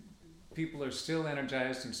people are still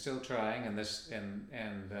energized and still trying, and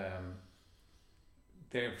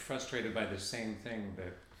they're frustrated by the same thing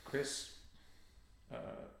that Chris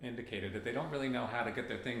indicated, that they don't really know how to get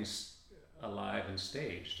their things alive and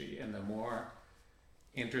staged. And the more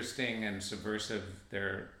interesting and subversive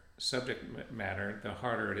their subject matter, the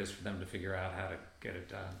harder it is for them to figure out how to get it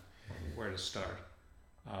done, where to start.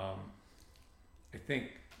 I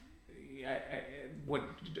think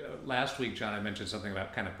last week John had mentioned something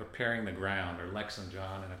about kind of preparing the ground, or Lex and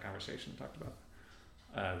John in a conversation talked about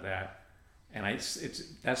that. And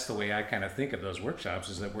that's the way I kind of think of those workshops,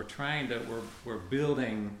 is that we're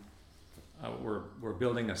building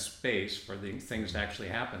a space for the things to actually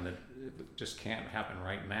happen that just can't happen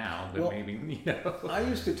right now. That maybe I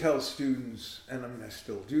used to tell students, and I mean I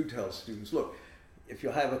still do tell students, look, if you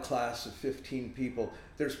have a class of 15 people,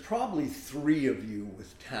 there's probably 3 of you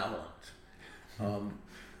with talent,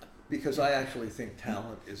 because I actually think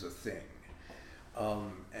talent is a thing,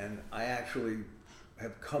 and I actually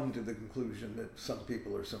have come to the conclusion that some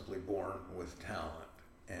people are simply born with talent,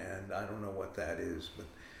 and I don't know what that is,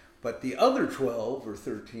 but the other 12 or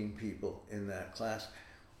 13 people in that class,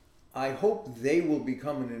 I hope they will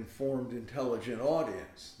become an informed, intelligent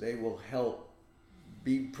audience. They will help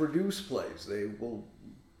produce plays. They will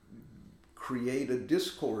create a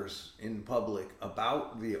discourse in public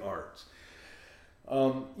about the arts.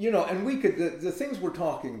 And we could, the things we're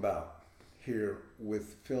talking about here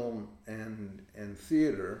with film and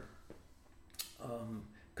theater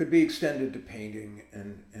could be extended to painting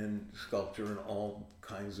and sculpture and all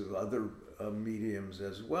kinds of other mediums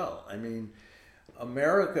as well. I mean,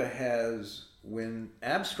 America has, when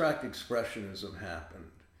abstract expressionism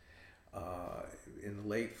happened in the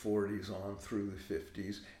late 40s on through the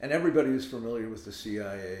 50s, and everybody is familiar with the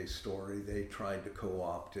CIA story. They tried to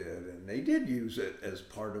co-opt it, and they did use it as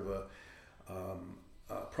part of a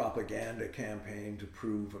propaganda campaign to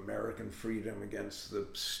prove American freedom against the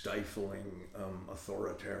stifling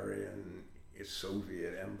authoritarian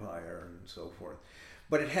Soviet empire and so forth.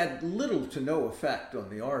 But it had little to no effect on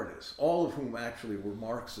the artists, all of whom actually were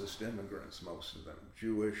Marxist immigrants, most of them,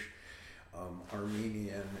 Jewish,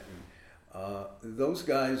 Armenian, and those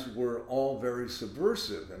guys were all very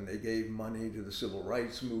subversive, and they gave money to the civil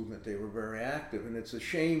rights movement. They were very active, and it's a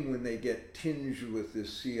shame when they get tinged with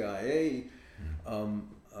this CIA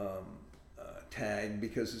tag,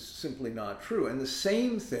 because it's simply not true. And the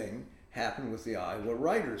same thing happened with the Iowa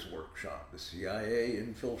Writers' Workshop. The CIA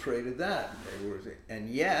infiltrated that, and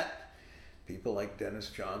yet people like Dennis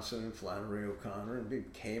Johnson and Flannery O'Connor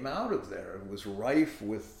came out of there. It was rife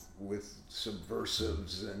with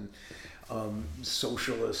subversives and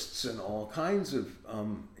socialists and all kinds of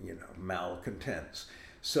malcontents.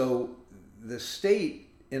 So the state,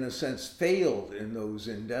 in a sense, failed in those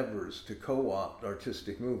endeavors to co-opt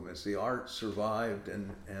artistic movements. The arts survived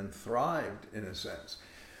and thrived, in a sense.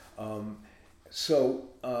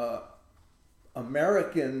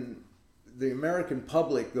 The American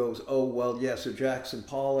public goes, oh, well, yes, a Jackson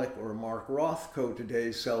Pollock or a Mark Rothko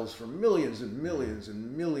today sells for millions and millions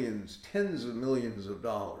and millions, tens of millions of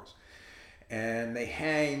dollars. And they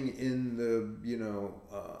hang in the,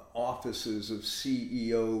 offices of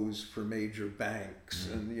CEOs for major banks.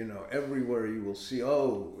 Mm-hmm. And, everywhere you will see,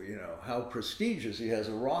 how prestigious, he has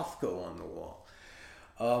a Rothko on the wall.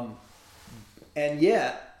 And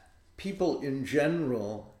yet, people in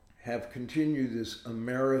general have continued this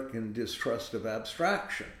American distrust of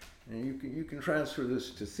abstraction. And you can transfer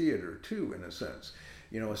this to theater, too, in a sense.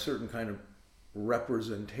 A certain kind of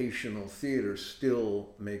representational theater still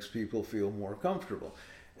makes people feel more comfortable.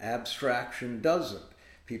 Abstraction doesn't.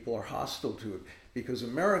 People are hostile to it because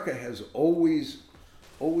America has always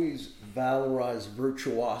valorized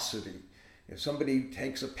virtuosity. If somebody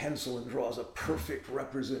takes a pencil and draws a perfect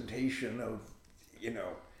representation of,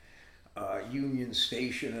 Union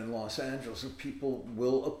Station in Los Angeles, and people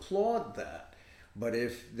will applaud that. But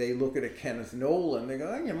if they look at a Kenneth Nolan, they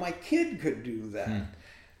go, my kid could do that.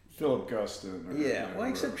 Philip Guston.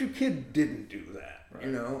 Except your kid didn't do that, right.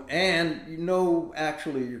 And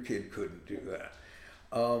actually your kid couldn't do that.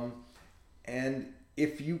 And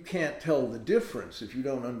if you can't tell the difference, if you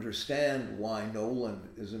don't understand why Nolan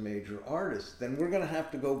is a major artist, then we're going to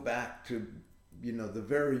have to go back to, the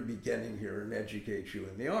very beginning here and educate you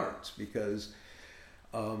in the arts, because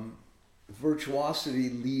virtuosity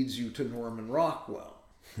leads you to Norman Rockwell.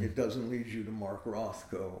 It doesn't lead you to Mark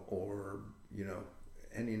Rothko or,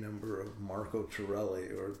 any number of Marco Torelli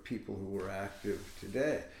or people who are active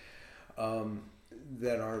today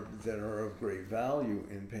that are of great value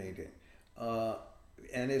in painting.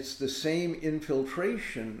 And it's the same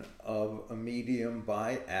infiltration of a medium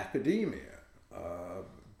by academia,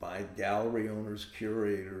 by gallery owners,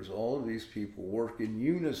 curators. All of these people work in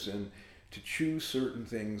unison to choose certain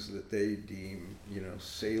things that they deem,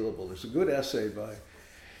 saleable. There's a good essay by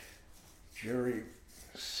Jerry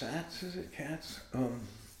Satz, is it Katz?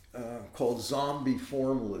 Called Zombie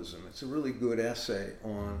Formalism. It's a really good essay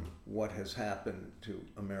on what has happened to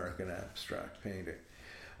American abstract painting.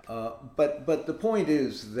 But the point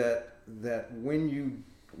is that when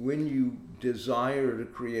you desire to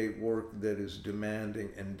create work that is demanding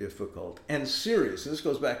and difficult and serious, and this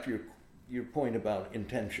goes back to your point about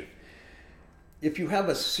intention. If you have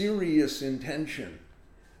a serious intention,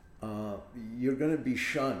 you're going to be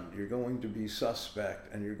shunned, you're going to be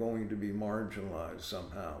suspect, and you're going to be marginalized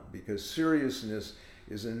somehow, because seriousness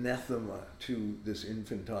is anathema to this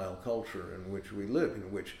infantile culture in which we live,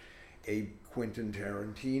 in which a Quentin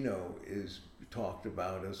Tarantino is talked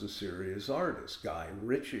about as a serious artist. Guy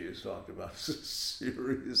Ritchie is talked about as a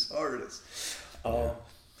serious artist.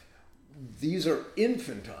 These are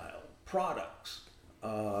infantile products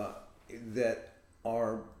that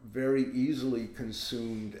are very easily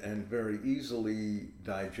consumed and very easily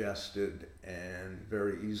digested and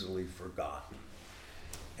very easily forgotten.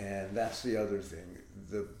 And that's the other thing.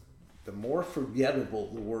 The more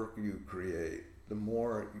forgettable the work you create, the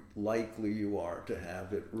more likely you are to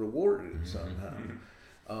have it rewarded somehow.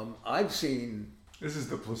 I've seen... This is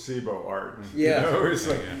the placebo art. Yeah. It's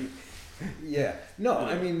like... Yeah. No,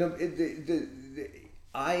 I mean,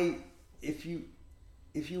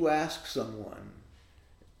 if you ask someone,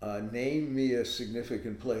 name me a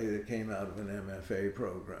significant play that came out of an MFA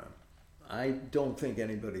program, I don't think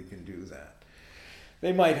anybody can do that.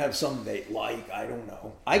 They might have some they like, I don't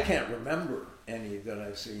know. I can't remember any that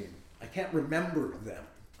I've seen. I can't remember them.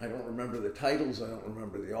 I don't remember the titles, I don't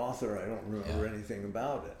remember the author, I don't remember anything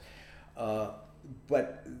about it.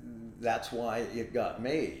 But that's why it got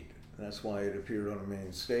made. That's why it appeared on a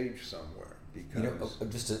main stage somewhere. Because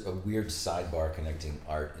just a weird sidebar connecting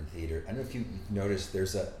art and theater. I don't know if you've noticed,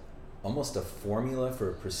 there's almost a formula for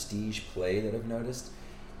a prestige play that I've noticed,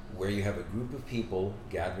 where you have a group of people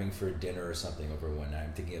gathering for a dinner or something over one night.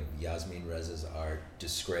 I'm thinking of Yasmin Reza's art,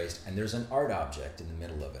 Disgraced, and there's an art object in the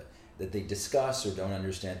middle of it that they discuss or don't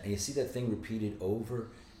understand, and you see that thing repeated over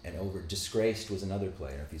and over. Disgraced was another play,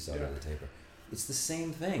 I don't know if you saw it on the taper. It's the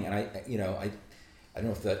same thing, and I don't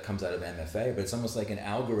know if that comes out of MFA, but it's almost like an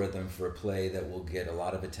algorithm for a play that will get a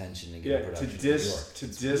lot of attention and get a production in New York. To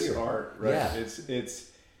diss art, right? Yeah.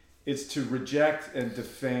 It's to reject and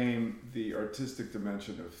defame the artistic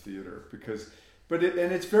dimension of theater,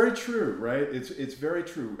 and it's very true, right? It's very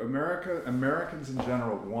true. Americans in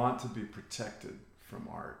general want to be protected from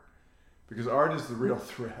art, because art is the real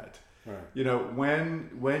threat. Right.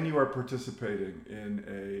 When you are participating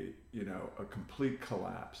in a complete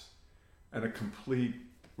collapse and a complete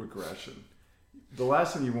regression, the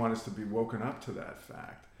last thing you want is to be woken up to that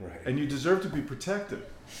fact. Right. And you deserve to be protected,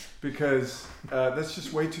 because that's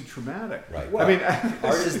just way too traumatic. Right. Well, I mean,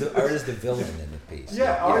 art is the villain in the piece.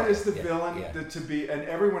 Art is the villain. And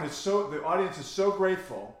everyone is the audience is so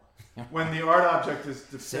grateful when the art object is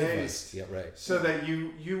defaced. Yeah, right. So that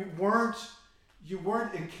you weren't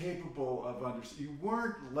incapable of understanding. You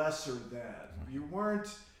weren't lesser than. You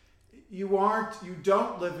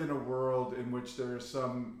don't live in a world in which there are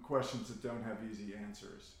some questions that don't have easy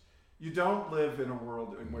answers. You don't live in a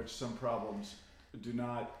world in which some problems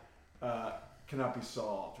cannot be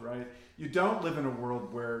solved, right? You don't live in a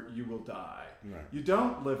world where you will die. Right. You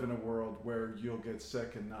don't live in a world where you'll get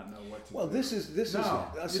sick and not know what to do. Well, this is a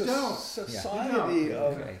society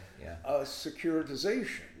of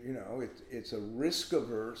securitization. It's a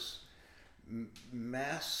risk-averse,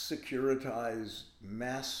 mass securitized,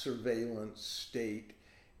 mass surveillance state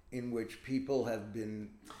in which people have been,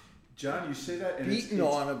 John, you say that, and beaten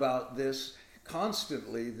on about this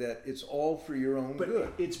constantly, that it's all for your own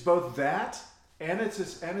good. But it's both that and it's a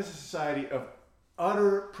society of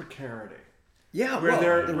utter precarity. Yeah,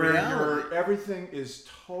 where everything is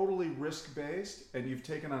totally risk-based, and you've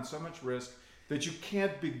taken on so much risk that you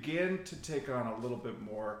can't begin to take on a little bit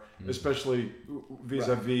more, especially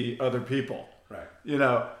vis-a-vis other people. Right.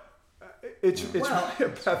 It's really a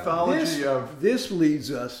pathology of... This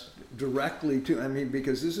leads us directly to,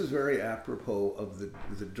 because this is very apropos of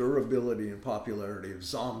the durability and popularity of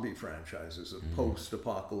zombie franchises, of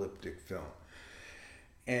post-apocalyptic film.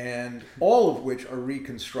 And all of which are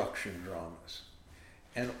reconstruction dramas.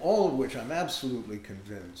 And all of which, I'm absolutely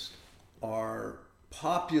convinced, are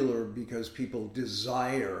popular because people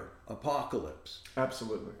desire apocalypse,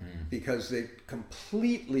 Absolutely. because they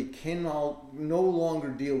completely can no longer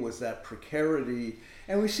deal with that precarity.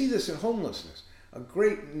 And we see this in homelessness. A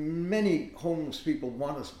great many homeless people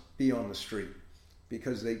want to be on the street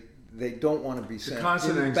because they don't want to be sent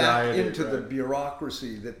constant back anxiety, into the right.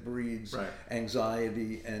 bureaucracy that breeds Right.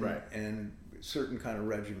 anxiety and Right. and certain kind of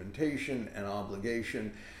regimentation and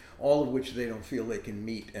obligation, all of which they don't feel they can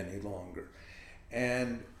meet any longer.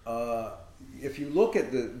 And if you look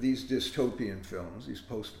at these dystopian films, these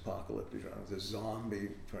post-apocalyptic genres, the zombie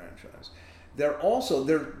franchise, they're also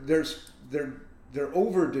they're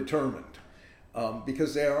over-determined.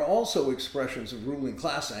 Because they are also expressions of ruling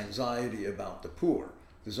class anxiety about the poor.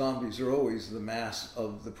 The zombies are always the mass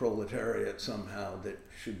of the proletariat somehow that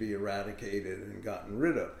should be eradicated and gotten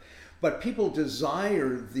rid of. But people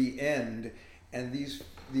desire the end, and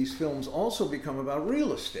these films also become about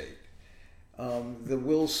real estate. The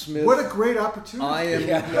Will Smith. What a great opportunity. I Am.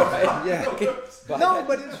 Yeah, Yeah. Buy No, that-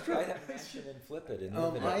 but it's true. Buy that mansion and flip it. And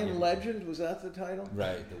live in I it, Am yeah. Legend, was that the title?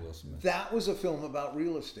 Right, the Will Smith. That was a film about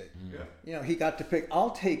real estate. Yeah. You know, he got to pick.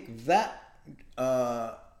 I'll take that.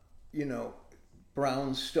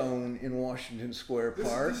 Brownstone in Washington Square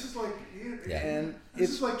Park. This is like, Yeah. And this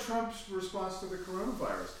it's is like Trump's response to the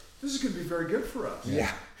coronavirus. This is going to be very good for us.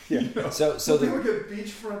 yeah. You know? So People the get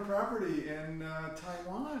beachfront property in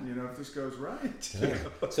Taiwan. You know, if this goes right.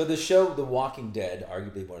 so the show The Walking Dead,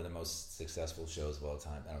 arguably one of the most successful shows of all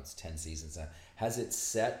time. I know it's 10 seasons now. Has it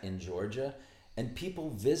set in Georgia, and people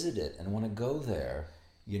visit it and want to go there.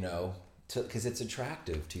 You know, because it's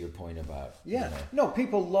attractive. To your point about Yeah. You know, No,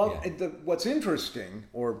 people love Yeah. what's interesting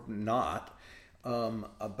or not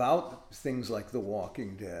about things like The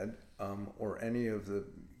Walking Dead or any of the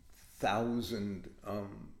 1,000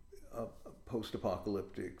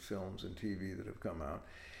 post-apocalyptic films and TV that have come out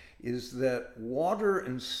is that water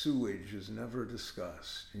and sewage is never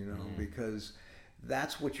discussed, you know, because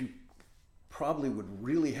that's what you probably would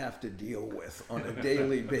really have to deal with on a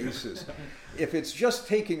daily basis. If it's just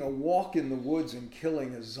taking a walk in the woods and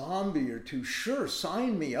killing a zombie or two, sure,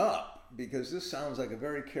 sign me up, because this sounds like a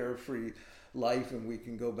very carefree life and we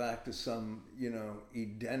can go back to some, you know,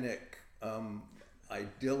 Edenic,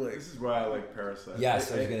 idyllic. This is why I like Parasite.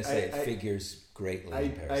 yes, I was going to say it figures greatly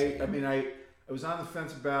in Parasite. I mean, I was on the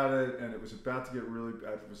fence about it, and it was about to get really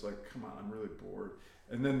bad. It was like, come on, I'm really bored.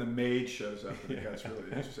 And then the maid shows up, and it gets really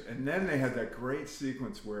interesting. And then they had that great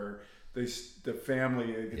sequence where the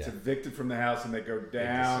family gets evicted from the house, and they go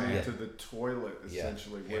down into the toilet,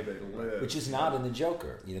 essentially, where they live. Which is not in the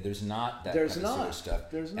Joker. You know, there's not that There's kind of sort not. of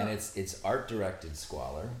stuff. There's not. And it's art directed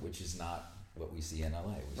squalor, which is not what we see in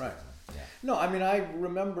LA. Right. Yeah. No, I mean, I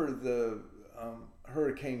remember the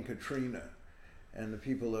Hurricane Katrina and the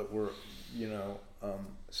people that were, you know,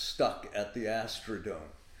 stuck at the Astrodome.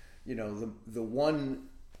 You know, the one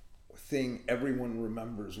thing everyone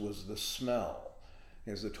remembers was the smell.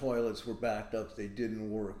 As the toilets were backed up, they didn't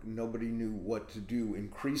work. Nobody knew what to do,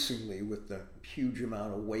 increasingly, with the huge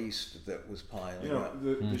amount of waste that was piling You know, up.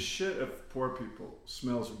 the shit of poor people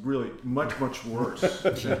smells really much, much worse.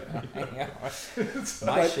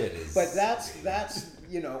 My shit is. But that's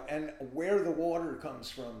you know, and where the water comes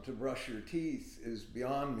from to brush your teeth is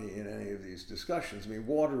beyond me in any of these discussions. I mean,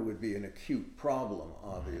 water would be an acute problem,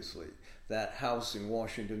 obviously. That house in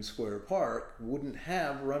Washington Square Park wouldn't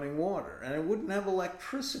have running water, and it wouldn't have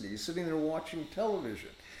electricity, sitting there watching television.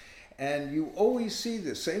 And you always see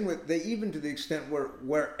this, same with, they even to the extent where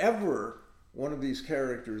wherever one of these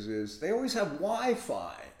characters is, they always have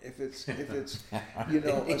Wi-Fi. If it's you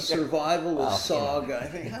know, a survivalist saga, I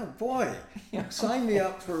think, oh boy, sign me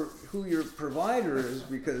up for who your provider is,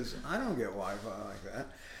 because I don't get Wi-Fi like that.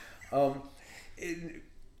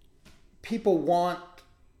 People want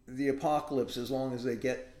the apocalypse as long as they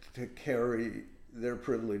get to carry their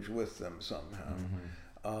privilege with them somehow.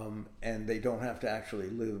 And they don't have to actually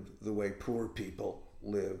live the way poor people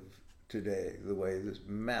live today, the way this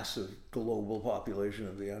massive global population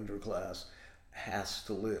of the underclass has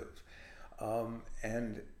to live.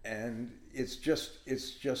 And it's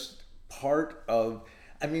just part of,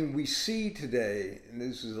 I mean, we see today, and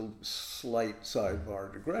this is a slight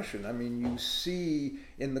sidebar digression, I mean, you see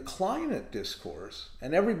in the climate discourse,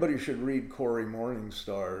 and everybody should read Cory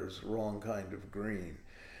Morningstar's Wrong Kind of Green,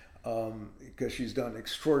 because she's done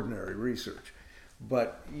extraordinary research.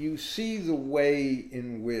 But you see the way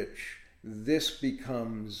in which this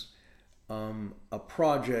becomes a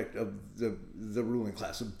project of the ruling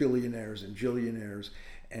class, of billionaires and jillionaires,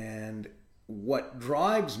 and what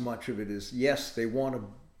drives much of it is, yes, they want to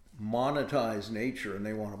monetize nature and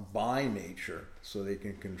they want to buy nature so they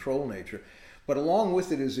can control nature, but along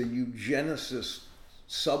with it is a eugenicist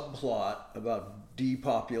subplot about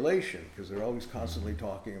depopulation, because they're always constantly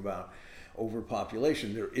talking about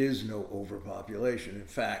overpopulation. There is no overpopulation. In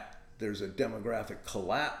fact, there's a demographic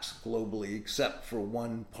collapse globally, except for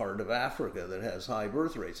one part of Africa that has high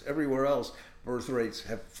birth rates. Everywhere else, birth rates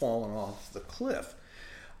have fallen off the cliff.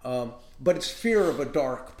 But it's fear of a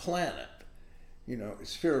dark planet. You know,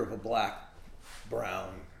 it's fear of a black,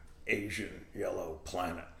 brown, Asian, yellow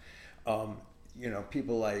planet. You know,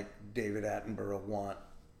 people like David Attenborough want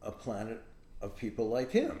a planet of people like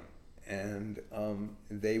him. And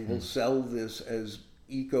they will sell this as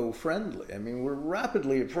eco-friendly. I mean, we're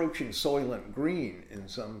rapidly approaching Soylent Green in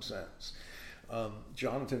some sense.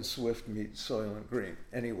 Jonathan Swift meets Soylent Green.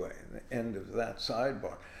 Anyway, the end of that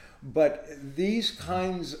sidebar. But this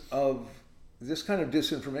kind of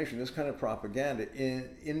disinformation, this kind of propaganda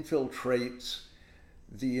infiltrates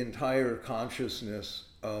the entire consciousness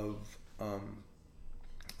of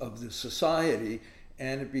the society,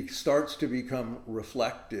 and it starts to become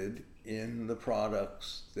reflected in the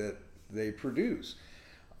products that they produce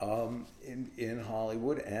in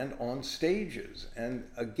Hollywood and on stages. And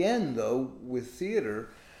again, though, with theater,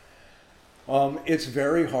 it's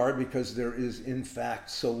very hard because there is, in fact,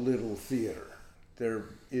 so little theater. There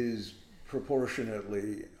is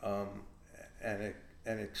proportionately an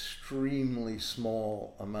extremely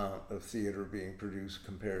small amount of theater being produced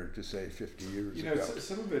compared to, say, 50 years ago.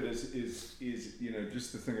 Some of it is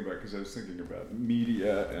just the thing about, because I was thinking about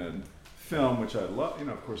media and film, which I love,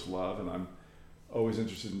 of course love, and I'm always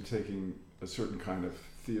interested in taking a certain kind of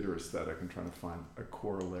theater aesthetic and trying to find a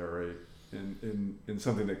corollary in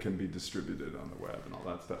something that can be distributed on the web and all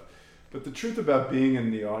that stuff. But the truth about being in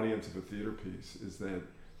the audience of a theater piece is that,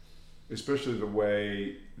 especially the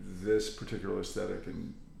way this particular aesthetic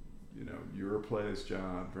and your plays,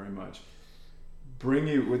 John, very much bring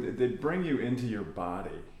you into your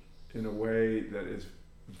body in a way that is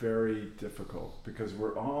very difficult, because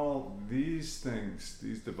we're all these things,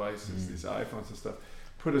 these devices, these iPhones and stuff,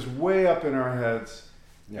 put us way up in our heads,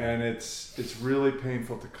 and it's really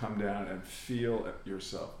painful to come down and feel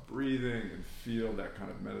yourself breathing and feel that kind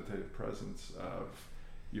of meditative presence of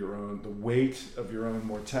your own, the weight of your own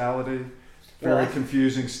mortality. Very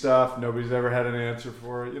confusing stuff. Nobody's ever had an answer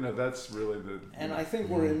for it. That's really the... And I think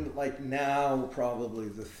we're in, now, probably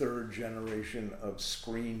the third generation of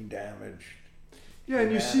screen damaged. Yeah,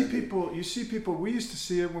 and you see people, we used to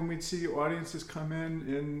see it when we'd see audiences come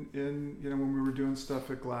in when we were doing stuff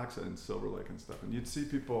at Glaxa and Silver Lake and stuff, and you'd see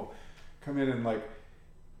people come in and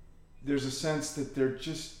there's a sense that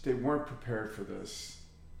they weren't prepared for this.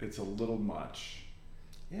 It's a little much.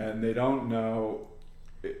 Yeah. And they don't know,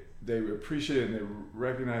 they appreciate it and they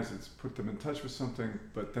recognize it's put them in touch with something,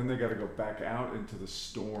 but then they got to go back out into the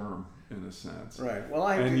storm, in a sense. Right.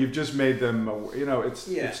 Well, you've just made them, it's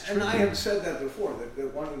and I have said that before,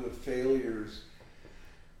 that one of the failures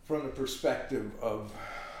from the perspective of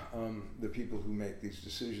the people who make these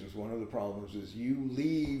decisions, one of the problems is you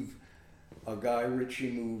leave a Guy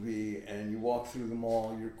Ritchie movie and you walk through the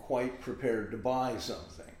mall, you're quite prepared to buy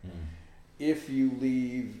something. If you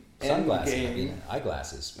leave Endgame,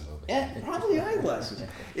 eyeglasses. Probably eyeglasses.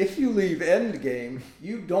 If you leave Endgame,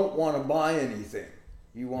 you don't want to buy anything.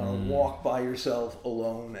 You want to walk by yourself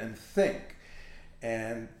alone and think.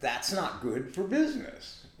 And that's not good for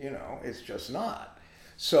business. It's just not.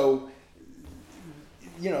 So,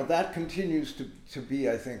 that continues to be,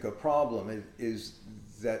 I think, a problem, is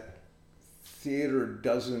that theater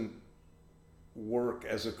doesn't work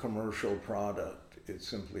as a commercial product. It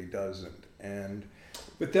simply doesn't.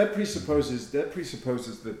 But that presupposes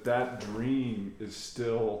that dream is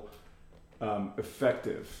still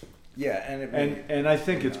effective. Yeah, and I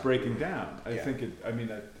think it's breaking down. I think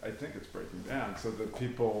it's breaking down, so that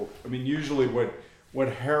people. Usually what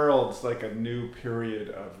heralds a new period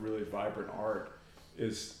of really vibrant art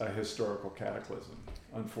is a historical cataclysm,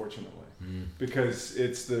 unfortunately, because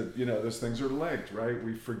it's those things are legged, right?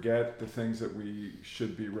 We forget the things that we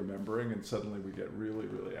should be remembering, and suddenly we get really,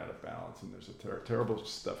 really out of balance, and there's a terrible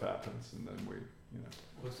stuff happens, and then we.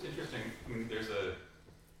 Well, it's interesting. There's a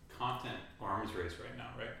content arms race right now,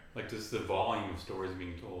 right? Just the volume of stories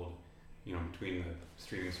being told, between the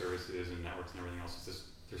streaming services and networks and everything else.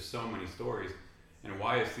 There's so many stories, and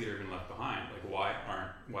why is theater been left behind? Why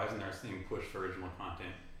isn't there the same push for original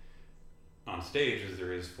content on stage as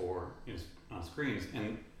there is for on screens?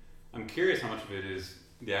 And I'm curious how much of it is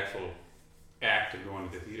the actual act of going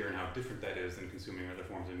to the theater and how different that is than consuming other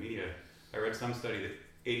forms of media. I read some study that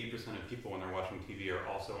 80% of people, when they're watching TV, are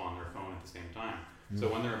also on their phone at the same time. So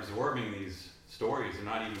when they're absorbing these stories, they're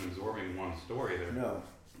not even absorbing one story. And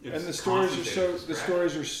the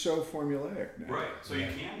stories are so formulaic now. Right. So you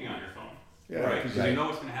can't be on your phone. Yeah, right? Because Right. you know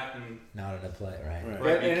what's going to happen. Not in a play, right? Right.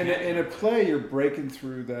 Right. And in a play, you're breaking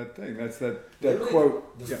through that thing. That's that Literally,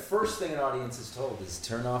 quote. The Yeah. first thing an audience is told is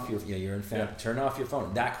turn off your, you're in family, turn off your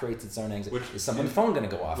phone. That creates its own anxiety. Which Is someone's in- phone going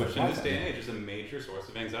to go off? Which at in my this phone? day and age is a major source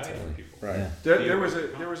of anxiety Totally. for people. Right. Yeah.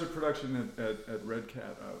 There was a production at Red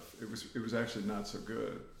Cat of it was actually not so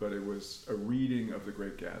good, but it was a reading of The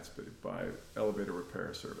Great Gatsby by Elevator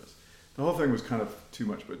Repair Service. The whole thing was kind of too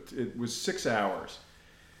much, but it was 6 hours,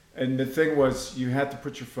 and the thing was you had to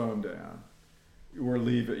put your phone down or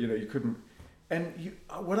leave it. You couldn't. And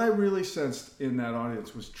what I really sensed in that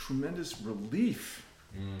audience was tremendous relief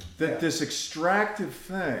that this extractive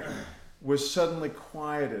thing was suddenly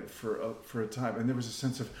quieted for a time, and there was a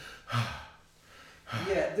sense of.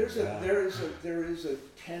 Yeah, there is a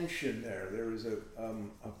tension there. There is a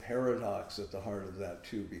paradox at the heart of that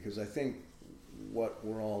too, because I think what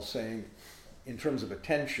we're all saying in terms of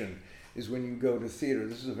attention is when you go to theater,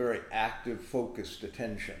 this is a very active, focused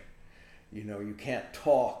attention. You can't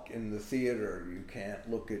talk in the theater, you can't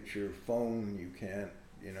look at your phone, you can't,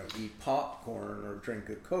 eat popcorn or drink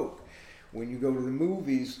a Coke. When you go to the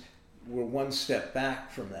movies, we're one step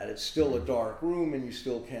back from that. It's still a dark room and you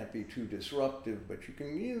still can't be too disruptive, but you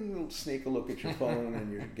can sneak a look at your phone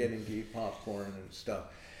and you're getting to eat popcorn and stuff.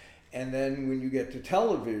 And then when you get to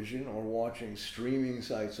television or watching streaming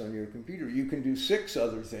sites on your computer, you can do 6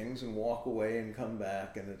 other things and walk away and come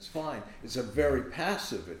back and it's fine. It's a very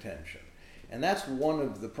passive attention. And that's one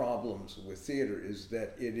of the problems with theater, is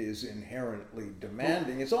that it is inherently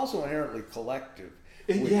demanding. It's also inherently collective.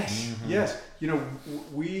 Yes.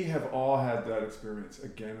 We have all had that experience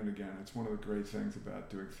again and again. It's one of the great things about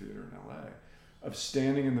doing theater in LA, of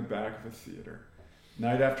standing in the back of a theater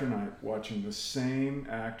night after night, watching the same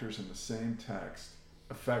actors and the same text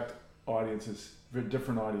affect audiences,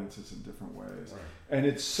 different audiences in different ways. Right. And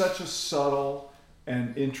it's such a subtle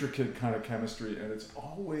and intricate kind of chemistry, and it's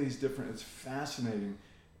always different. It's fascinating.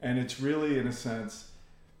 And it's really, in a sense,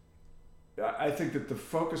 I think that the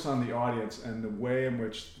focus on the audience and the way in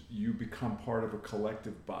which you become part of a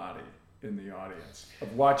collective body in the audience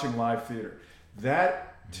of watching live theater,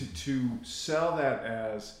 that to sell that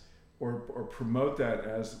as or promote that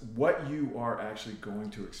as what you are actually going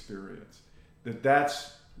to experience,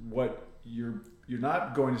 that's what you're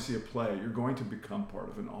not going to see a play, you're going to become part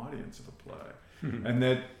of an audience of a play. And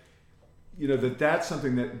that that's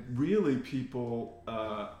something that really people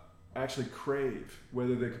actually crave,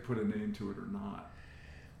 whether they could put a name to it or not.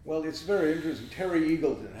 Well, it's very interesting. Terry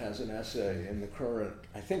Eagleton has an essay in the current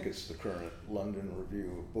London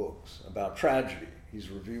Review of Books about tragedy. He's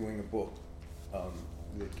reviewing a book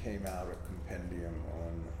that came out, a compendium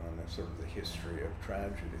on a sort of the history of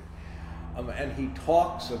tragedy. And he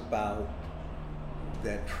talks about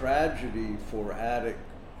that tragedy for Attic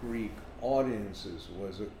Greek audiences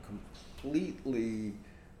was a completely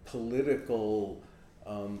political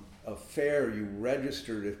affair. You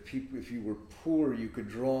registered if you were poor, you could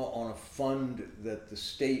draw on a fund that the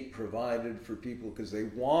state provided for people because they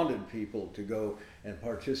wanted people to go and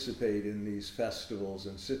participate in these festivals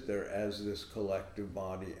and sit there as this collective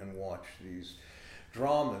body and watch these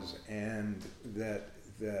dramas, and that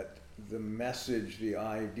the message, the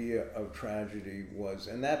idea of tragedy was,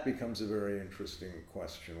 and that becomes a very interesting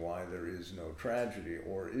question, why there is no tragedy,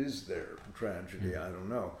 or is there tragedy? I don't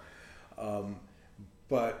know.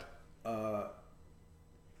 But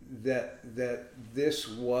that this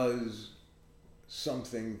was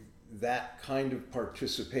something, that kind of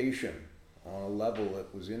participation on a level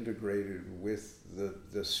that was integrated with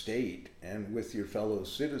the state and with your fellow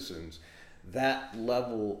citizens, that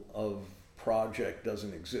level of project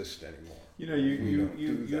doesn't exist anymore. You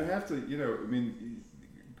have to,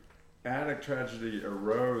 Attic tragedy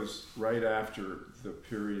arose right after the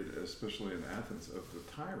period, especially in Athens, of the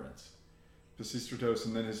tyrants. Pisistratos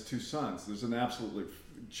and then his 2 sons. There's an absolutely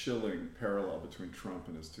chilling parallel between Trump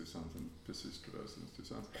and his 2 sons and Pisistratos and his 2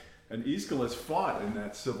 sons. And Aeschylus fought in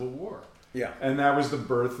that civil war. Yeah. And that was the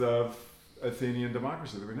birth of Athenian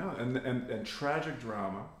democracy that we know. And tragic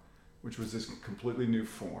drama, which was this completely new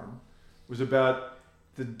form, was about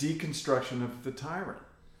the deconstruction of the tyrant.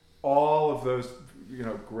 All of those,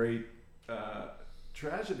 great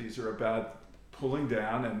tragedies are about pulling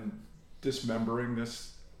down and dismembering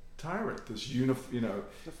this tyrant, this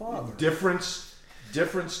the father. difference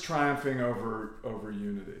triumphing over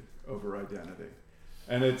unity, over identity.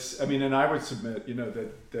 And and I would submit,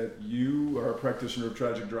 that you are a practitioner of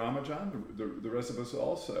tragic drama, John. The rest of us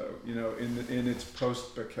also, in its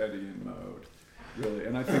post-Beckettian mode, really.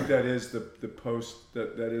 And I think that is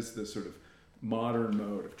that is the sort of modern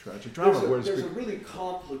mode of tragic drama. There's a really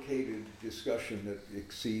complicated discussion that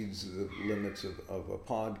exceeds the limits of a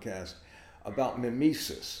podcast about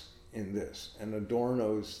mimesis in this, and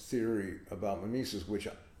Adorno's theory about mimesis, which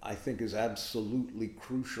I think is absolutely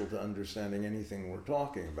crucial to understanding anything we're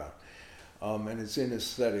talking about. And it's in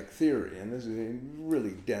aesthetic theory, and this is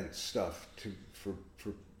really dense stuff for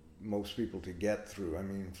most people to get through. I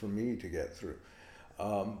mean, for me to get through.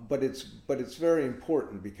 But it's very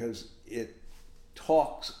important because it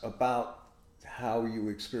talks about how you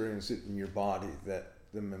experience it in your body, that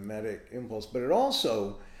the mimetic impulse. But it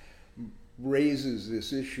also raises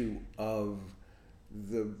this issue of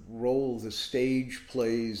the role the stage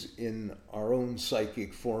plays in our own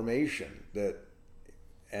psychic formation, that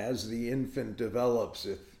as the infant develops,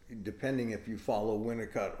 depending if you follow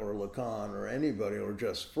Winnicott or Lacan or anybody or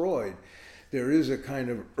just Freud, there is a kind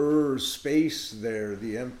of space there,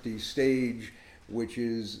 the empty stage, which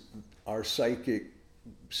is our psychic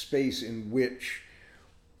space in which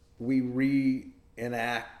we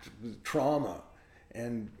reenact trauma.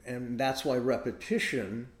 And that's why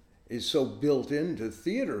repetition is so built into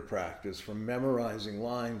theater practice, from memorizing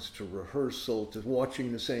lines to rehearsal to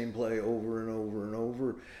watching the same play over and over and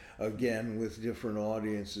over again with different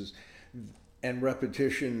audiences. And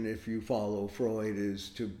repetition, if you follow Freud, is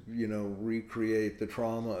to, recreate the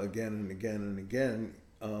trauma again and again and again,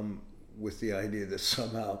 with the idea that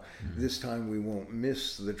somehow this time we won't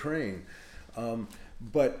miss the train.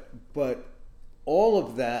 But all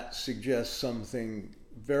of that suggests something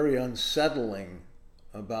very unsettling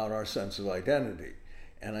about our sense of identity.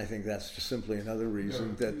 And I think that's just simply another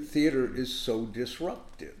reason that theater is so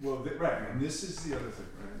disruptive. Well, right, and this is the other thing,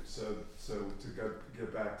 right? So to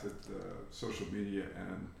get back to the social media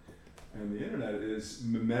and the internet is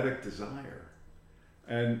mimetic desire.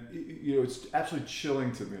 And, it's absolutely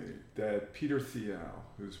chilling to me that Peter Thiel,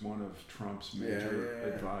 who's one of Trump's major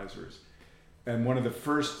advisors, and one of the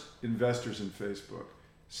first investors in Facebook,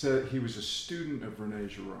 said he was a student of René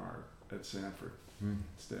Girard at Stanford.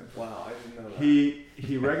 Wow, I didn't know that.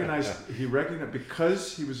 He recognized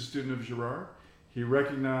because he was a student of Girard, he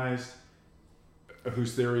recognized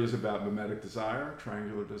whose theory is about mimetic desire,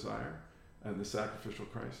 triangular desire, and the sacrificial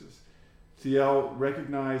crisis. Thiel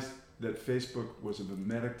recognized that Facebook was a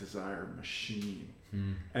mimetic desire machine,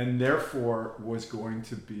 and therefore was going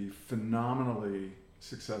to be phenomenally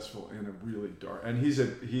successful in a really dark. And he's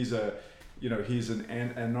an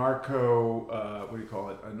anarcho,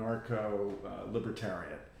 anarcho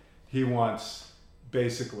libertarian. He wants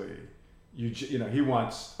basically, he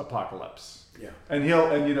wants apocalypse. Yeah. And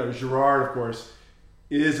Girard, of course,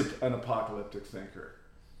 is an apocalyptic thinker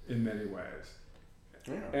in many ways.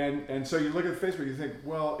 Yeah. And so you look at Facebook, you think,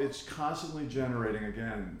 well, it's constantly generating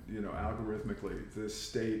again, algorithmically, this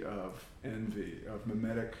state of envy, of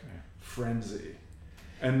mimetic frenzy.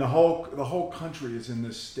 And the whole country is in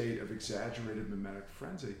this state of exaggerated mimetic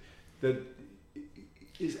frenzy that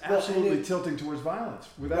is absolutely tilting towards violence,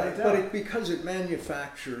 without a doubt. But because it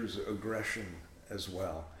manufactures aggression as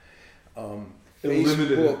well.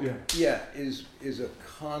 Facebook, is a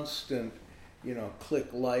constant, click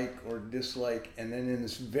like or dislike, and then in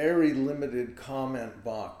this very limited comment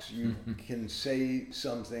box, you can say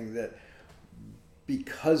something that,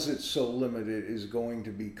 because it's so limited, is going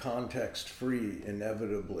to be context free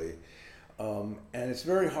inevitably, and it's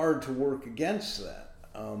very hard to work against that.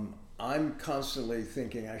 I'm constantly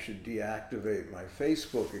thinking I should deactivate my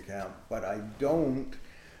Facebook account, but I don't,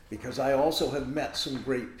 because I also have met some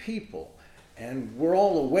great people, and we're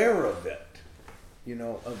all aware of it,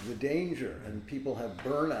 of the danger, and people have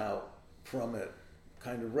burnout from it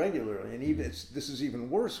kind of regularly, and this is even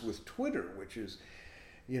worse with Twitter, which is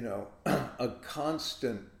a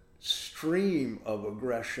constant stream of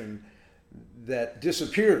aggression that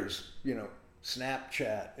disappears.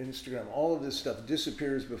 Snapchat, Instagram, all of this stuff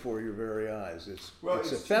disappears before your very eyes. It's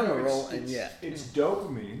ephemeral, and yet it's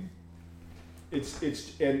dopamine.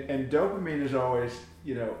 And dopamine is always,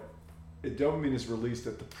 dopamine is released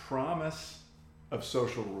at the promise of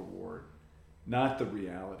social reward, not the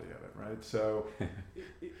reality of it, right? So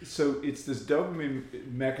it's this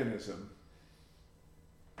dopamine mechanism.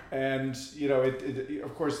 And,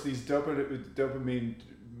 of course, these dopamine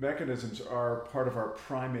mechanisms are part of our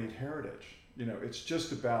primate heritage. It's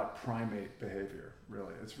just about primate behavior,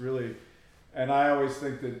 really. It's really, and I always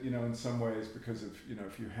think that, in some ways, because of,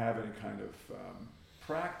 if you have any kind of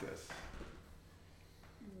practice,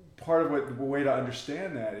 part of the way to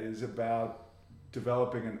understand that is about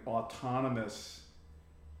developing an autonomous,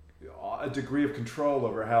 a degree of control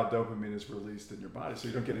over how dopamine is released in your body, so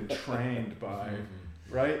you don't get entrained by...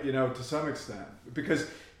 Right, to some extent, because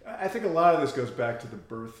I think a lot of this goes back to the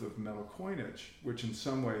birth of metal coinage, which in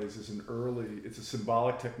some ways is it's a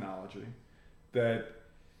symbolic technology that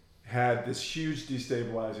had this huge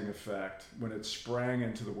destabilizing effect when it sprang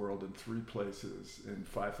into the world in 3 places in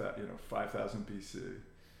 5,000 BC,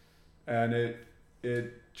 and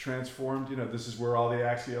it transformed. This is where all the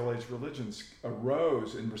axial age religions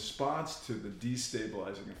arose in response to the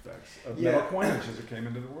destabilizing effects of metal coinage as it came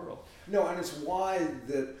into the world. No, and it's why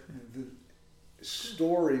the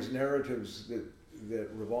stories, narratives that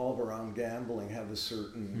revolve around gambling have a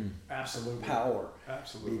certain Absolutely power.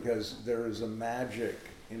 Absolutely. Because there is a magic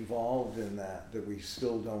involved in that we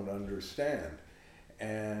still don't understand.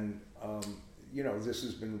 And, this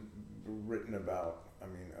has been written about,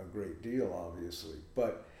 a great deal, obviously.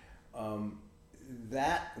 But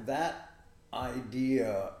that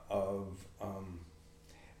idea of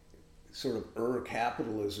sort of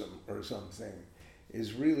capitalism or something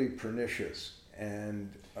is really pernicious.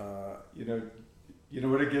 And you know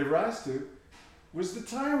what it gave rise to was the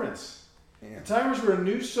tyrants. yeah. The tyrants were a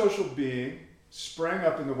new social being, sprang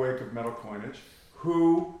up in the wake of metal coinage,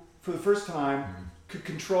 who, for the first time, could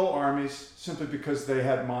control armies simply because they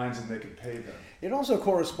had minds and they could pay them. It also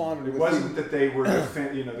corresponded It with wasn't that they were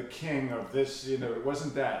the king of this. It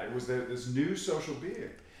wasn't that. It was this new social being.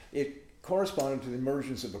 It corresponded to the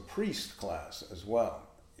emergence of a priest class as well.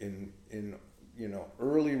 In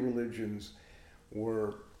early religions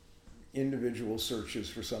were individual searches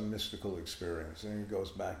for some mystical experience, and it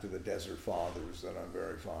goes back to the Desert Fathers that I'm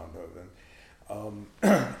very fond of.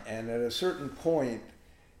 And at a certain point,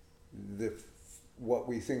 what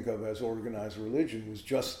we think of as organized religion was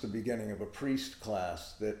just the beginning of a priest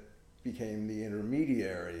class that became the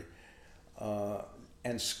intermediary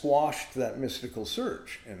and squashed that mystical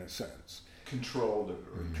search in a sense. Controlled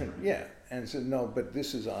it. Yeah, and said, no, but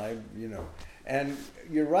this is And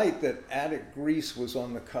you're right that Attic Greece was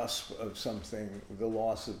on the cusp of something, the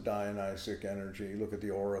loss of Dionysic energy. Look at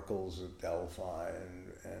the oracles at Delphi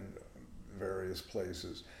and various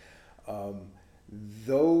places.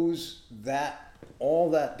 All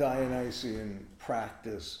that Dionysian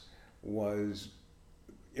practice was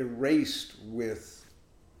erased with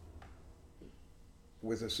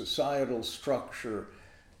a societal structure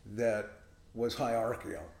that was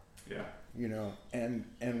hierarchical. Yeah.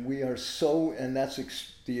 And we are so, and that's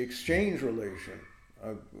the exchange relation.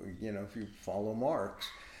 If you follow Marx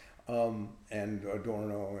and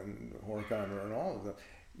Adorno and Horkheimer and all of them,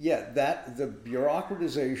 that the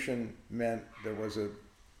bureaucratization meant there was a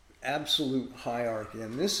absolute hierarchy,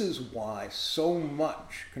 and this is why so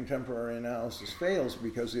much contemporary analysis fails,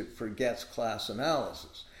 because it forgets class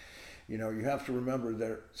analysis. You have to remember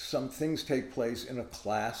that some things take place in a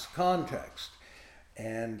class context,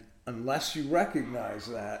 and unless you recognize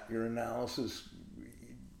that, your analysis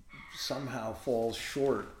somehow falls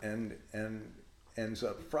short and ends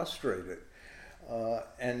up frustrated.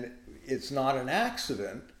 And it's not an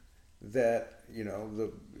accident that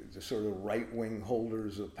the sort of right-wing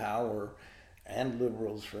holders of power, and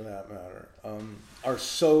liberals for that matter,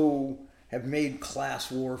 have made class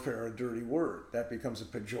warfare a dirty word. That becomes a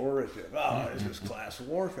pejorative. It's just class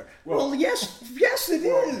warfare. Well, yes, it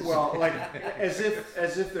is. Well, like as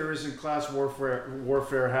if there isn't class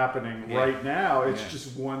warfare happening right now. It's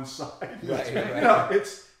just one side. Right.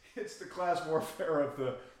 It's the class warfare of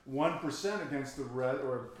the 1% against the rest,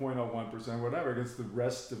 or 0.01%, whatever, against the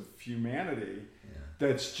rest of humanity.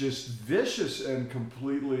 That's just vicious and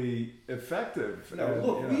completely effective.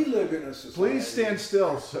 We live in a society. Please stand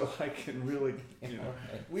still so I can really,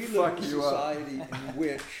 We live in a society in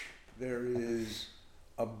which there is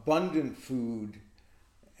abundant food,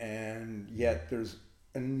 and yet there's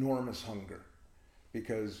enormous hunger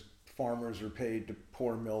because farmers are paid to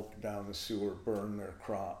pour milk down the sewer, burn their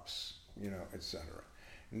crops, etc.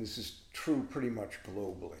 And this is true pretty much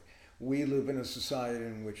globally. We live in a society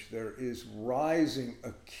in which there is rising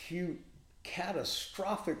acute,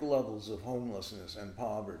 catastrophic levels of homelessness and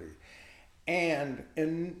poverty, and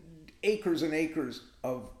acres and acres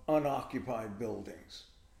of unoccupied buildings,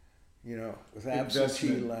 with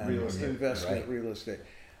absentee land, real estate.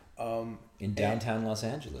 In downtown Los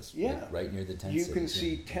Angeles, right near the tent cities. You can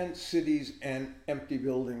see tent cities and empty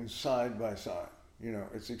buildings side by side.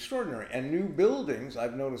 It's extraordinary. And new buildings,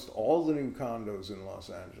 I've noticed all the new condos in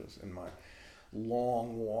Los Angeles in my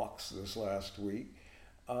long walks this last week.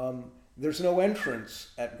 There's no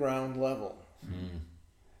entrance at ground level.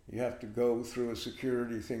 You have to go through a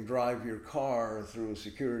security thing, drive your car through a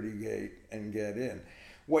security gate and get in.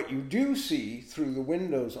 What you do see through the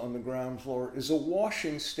windows on the ground floor is a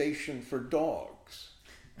washing station for dogs.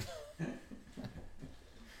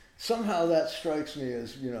 Somehow that strikes me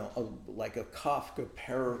as, like a Kafka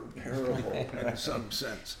parable in some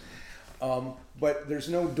sense. But there's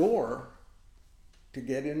no door to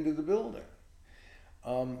get into the building.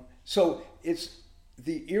 So it's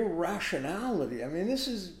the irrationality. I mean, this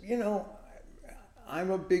is,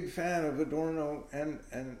 I'm a big fan of Adorno and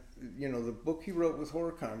the book he wrote with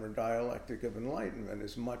Horkheimer, Dialectic of Enlightenment,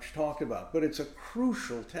 is much talked about, but it's a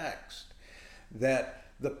crucial text that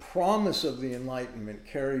the promise of the Enlightenment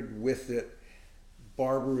carried with it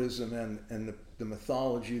barbarism and the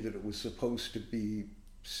mythology that it was supposed to be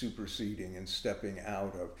superseding and stepping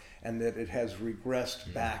out of, and that it has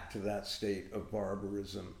regressed back to that state of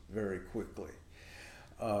barbarism very quickly.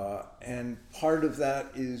 And part of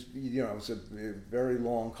that is, it's a very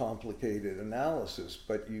long, complicated analysis,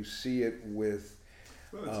 but you see it with...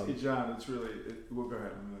 Well, John, it's really... Well, go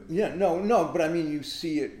ahead. Yeah, no, but I mean, you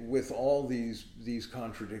see it with all these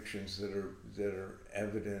contradictions that are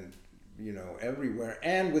evident, everywhere,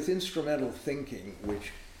 and with instrumental thinking,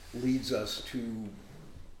 which leads us to,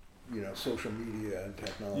 social media and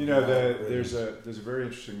technology. There's a very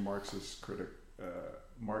interesting Marxist critic,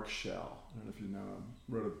 Mark Schell. I don't know if you know him.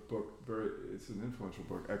 Wrote a book. It's an influential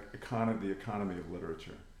book, The Economy of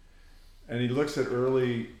Literature, and he looks at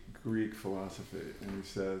early Greek philosophy, and he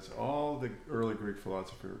says all the early Greek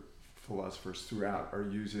philosophers throughout are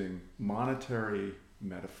using monetary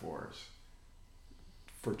metaphors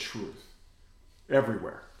for truth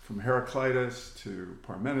everywhere, from Heraclitus to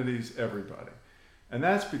Parmenides, everybody. And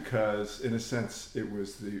that's because, in a sense, it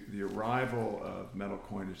was the arrival of metal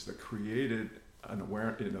coinage that created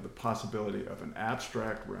the possibility of an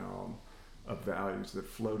abstract realm of values that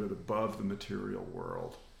floated above the material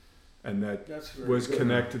world, and that was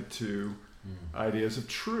connected to ideas of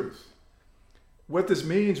truth. What this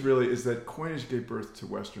means really is that coinage gave birth to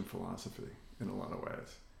Western philosophy in a lot of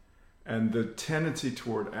ways. And the tendency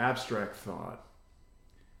toward abstract thought,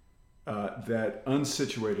 that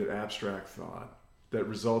unsituated abstract thought that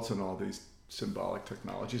results in all these symbolic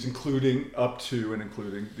technologies, including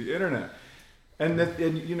the internet. And if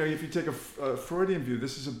you take a Freudian view,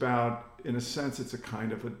 this is about, in a sense, it's a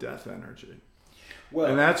kind of a death energy. Well,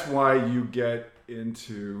 and that's why you get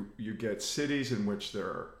cities in which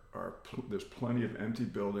there's plenty of empty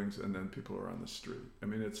buildings, and then people are on the street. I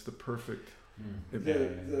mean, it's the perfect.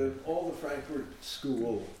 All the Frankfurt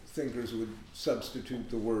School thinkers would substitute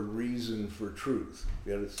the word reason for truth.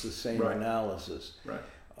 Yet it's the same analysis. Right.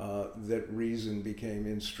 That reason became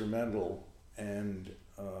instrumental and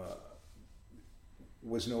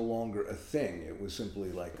was no longer a thing. It was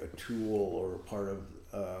simply like a tool or a part of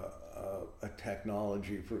a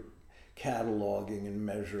technology for cataloging and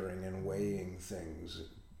measuring and weighing things.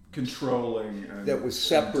 Controlling and that was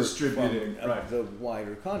separate distributing from the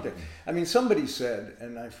wider context. I mean, somebody said,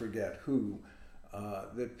 and I forget who,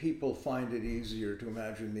 that people find it easier to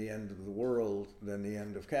imagine the end of the world than the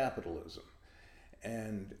end of capitalism.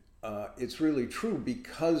 And it's really true,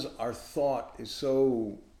 because our thought is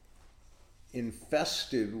so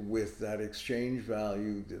infested with that exchange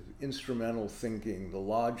value, the instrumental thinking, the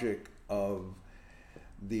logic of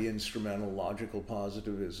the instrumental logical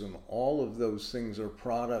positivism. All of those things are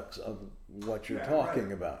products of what you're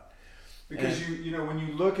talking about. Because when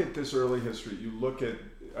you look at this early history, you look at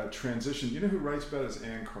a transition. You know who writes about it is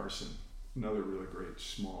Anne Carson, another really great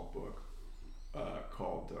small book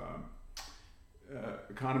called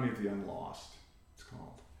Economy of the Unlost, it's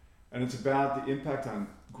called. And it's about the impact on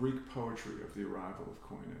Greek poetry of the arrival of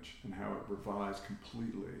coinage and how it revised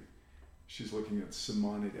completely. She's looking at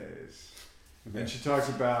Simonides. And she talks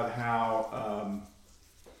about how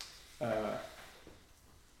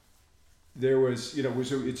there was,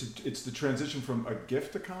 it's the transition from a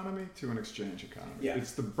gift economy to an exchange economy. Yeah.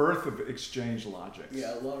 It's the birth of exchange logics.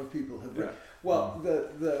 Yeah, a lot of people have read. Well,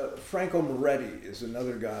 the Franco Moretti is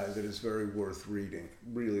another guy that is very worth reading,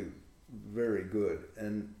 really very good.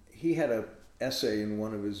 And he had an essay in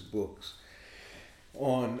one of his books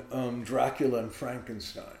on Dracula and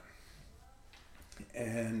Frankenstein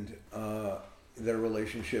and their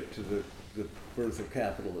relationship to the birth of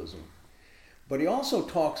capitalism. But he also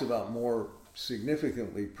talks about, more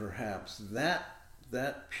significantly perhaps,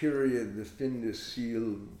 that period, the fin de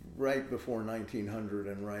siècle, right before 1900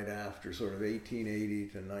 and right after, sort of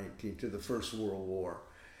 1880 to the First World War,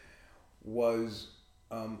 was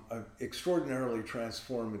an extraordinarily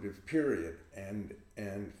transformative period, and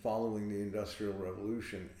following the Industrial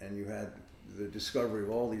Revolution, and you had the discovery of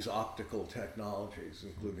all these optical technologies,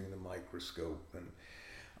 including the microscope, and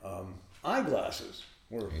eyeglasses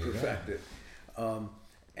were perfected.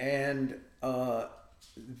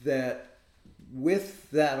 That with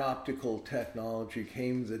that optical technology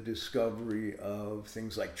came the discovery of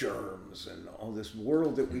things like germs and all this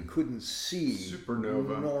world that we couldn't see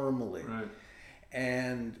supernova normally. Right.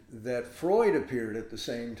 And that Freud appeared at the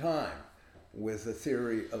same time with a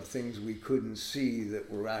theory of things we couldn't see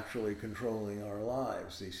that were actually controlling our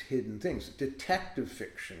lives, these hidden things. Detective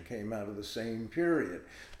fiction came out of the same period,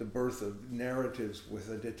 the birth of narratives with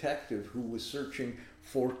a detective who was searching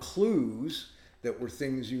for clues that were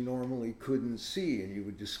things you normally couldn't see, and you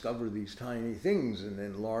would discover these tiny things and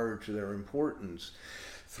enlarge their importance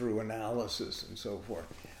through analysis and so forth.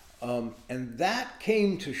 And that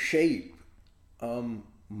came to shape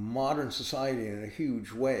modern society in a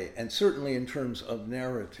huge way, and certainly in terms of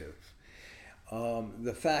narrative.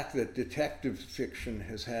 The fact that detective fiction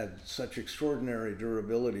has had such extraordinary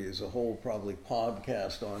durability is a whole probably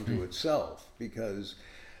podcast onto itself, because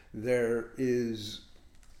there is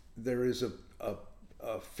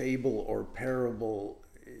a fable or parable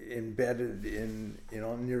embedded in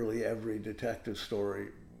nearly every detective story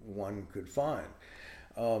one could find.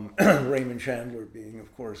 Raymond Chandler being,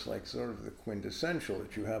 of course, like sort of the quintessential,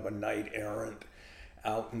 that you have a knight errant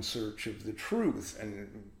out in search of the truth,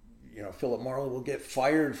 and Philip Marlowe will get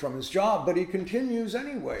fired from his job, but he continues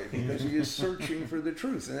anyway because he is searching for the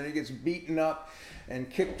truth, and then he gets beaten up and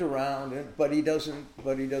kicked around, but he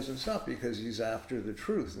doesn't stop because he's after the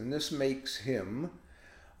truth, and this makes him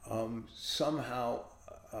somehow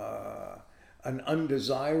an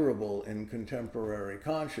undesirable in contemporary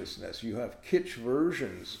consciousness. You have kitsch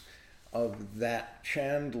versions of that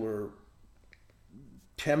Chandler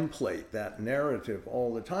template, that narrative,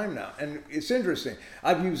 all the time now. And it's interesting.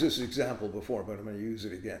 I've used this example before, but I'm going to use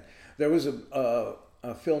it again. There was a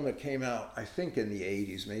film that came out, I think in the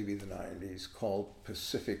 80s, maybe the 90s, called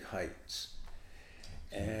Pacific Heights.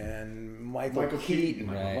 And Michael Keaton.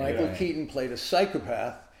 Michael Keaton played a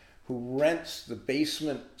psychopath who rents the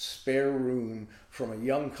basement spare room from a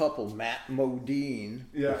young couple, Matt Modine,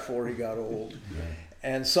 before he got old,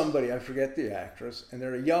 and somebody, I forget the actress, and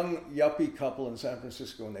they're a young yuppie couple in San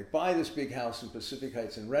Francisco, and they buy this big house in Pacific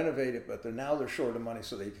Heights and renovate it, but they're short of money,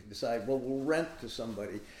 so they decide, well, we'll rent to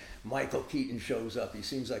somebody. Michael Keaton shows up, he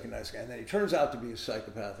seems like a nice guy, and then he turns out to be a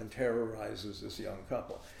psychopath and terrorizes this young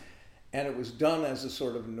couple. And it was done as a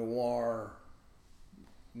sort of noir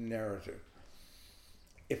narrative.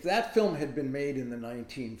 If that film had been made in the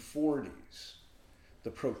 1940s,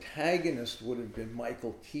 the protagonist would have been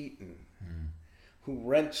Michael Keaton, who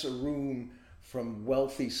rents a room from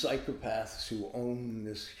wealthy psychopaths who own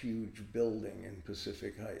this huge building in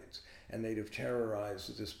Pacific Heights. And they'd have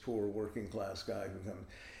terrorized this poor working class guy who comes.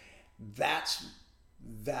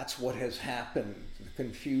 That's what has happened, the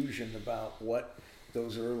confusion about what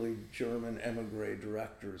those early German emigre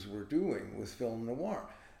directors were doing with film noir.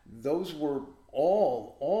 Those were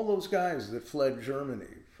all those guys that fled Germany,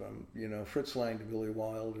 from Fritz Lang to Billy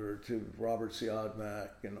Wilder to Robert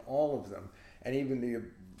Siodmak and all of them, and even the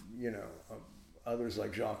others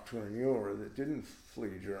like Jacques Tourneur that didn't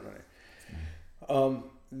flee Germany.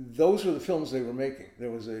 Those were the films they were making.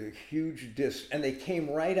 There was a huge and they came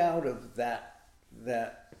right out of that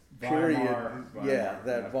period,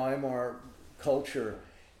 Weimar culture,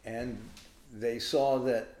 and they saw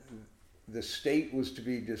that the state was to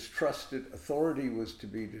be distrusted, authority was to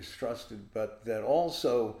be distrusted, but that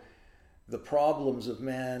also the problems of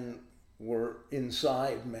man were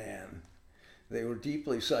inside man. They were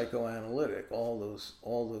deeply psychoanalytic, all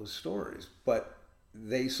those stories, but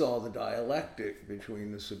they saw the dialectic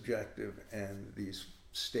between the subjective and these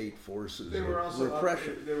state forces of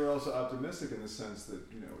repression. They were also optimistic in the sense that,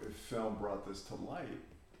 if film brought this to light,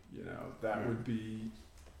 that would be,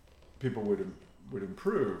 people would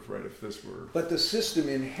improve, right, if this were... But the system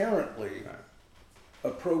inherently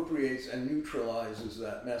appropriates and neutralizes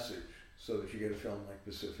that message so that you get a film like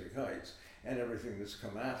Pacific Heights and everything that's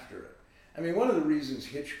come after it. I mean, one of the reasons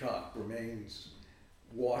Hitchcock remains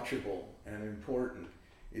watchable and important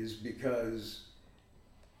is because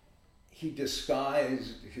he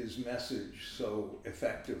disguised his message so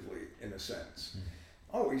effectively, in a sense.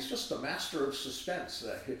 Oh, he's just the master of suspense,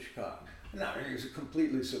 that Hitchcock. No, he's a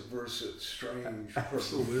completely subversive, strange,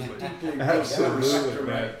 deeply perverse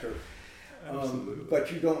director.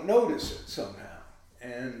 But you don't notice it somehow.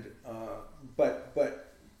 And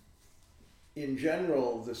but in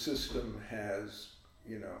general, the system has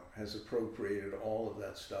appropriated all of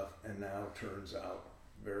that stuff, and now turns out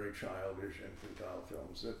very childish, infantile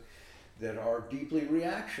films that are deeply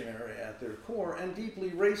reactionary at their core and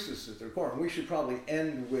deeply racist at their core. And we should probably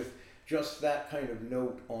end with just that kind of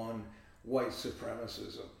note on white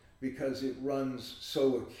supremacism, because it runs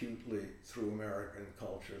so acutely through American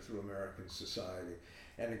culture, through American society.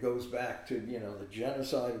 And it goes back to, the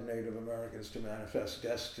genocide of Native Americans, to Manifest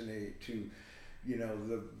Destiny, to,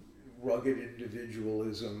 rugged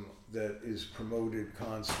individualism that is promoted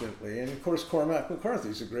constantly. And of course, Cormac McCarthy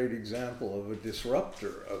is a great example of a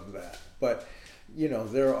disruptor of that. But, you know,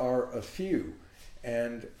 there are a few.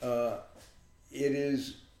 And it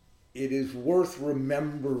is worth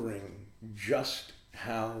remembering just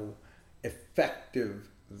how effective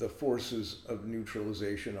the forces of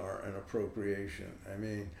neutralization are and appropriation. I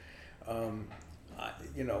mean,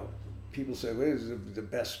 you know, people say, well, this is the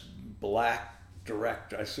best black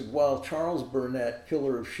director. I said, well, Charles Burnett,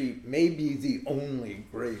 Killer of Sheep, may be the only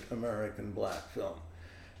great American black film.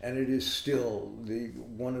 And it is still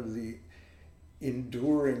one of the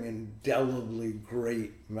enduring, indelibly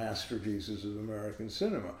great masterpieces of American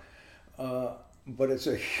cinema. But it's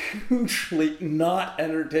a hugely not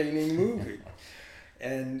entertaining movie.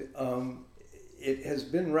 And it has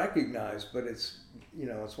been recognized, but it's, you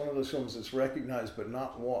know, it's one of those films that's recognized but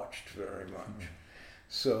not watched very much.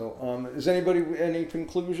 So, is anybody, any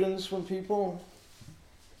conclusions from people?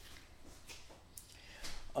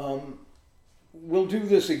 We'll do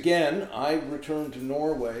this again. I return to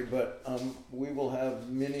Norway, but we will have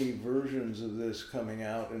many versions of this coming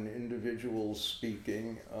out and individuals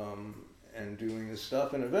speaking and doing this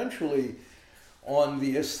stuff. And eventually on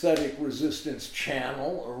the Aesthetic Resistance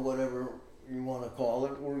channel, or whatever you want to call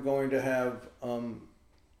it, we're going to have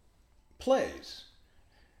plays.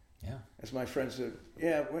 Yeah. As my friend said,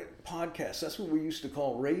 yeah, podcasts, that's what we used to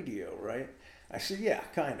call radio, right? I said, yeah,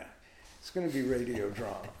 kind of. It's going to be radio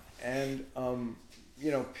drama. And,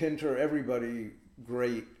 you know, Pinter, everybody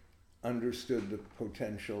great understood the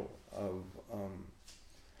potential of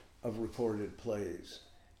recorded plays,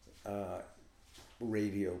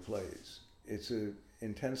 radio plays. It's an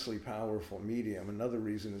intensely powerful medium. Another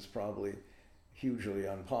reason it's probably hugely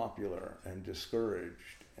unpopular and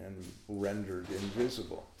discouraged and rendered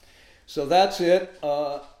invisible. So that's it.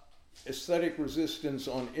 Aesthetic Resistance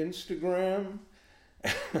on Instagram.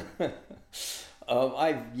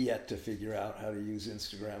 I've yet to figure out how to use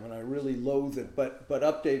Instagram, and I really loathe it, but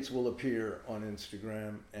updates will appear on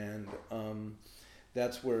Instagram, and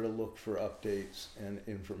that's where to look for updates and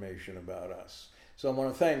information about us. So I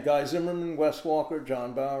want to thank Guy Zimmerman, Wes Walker,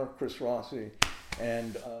 John Bauer, Chris Rossi,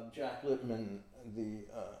 and Jack Littman, the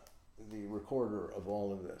recorder of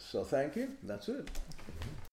all of this. So thank you. That's it.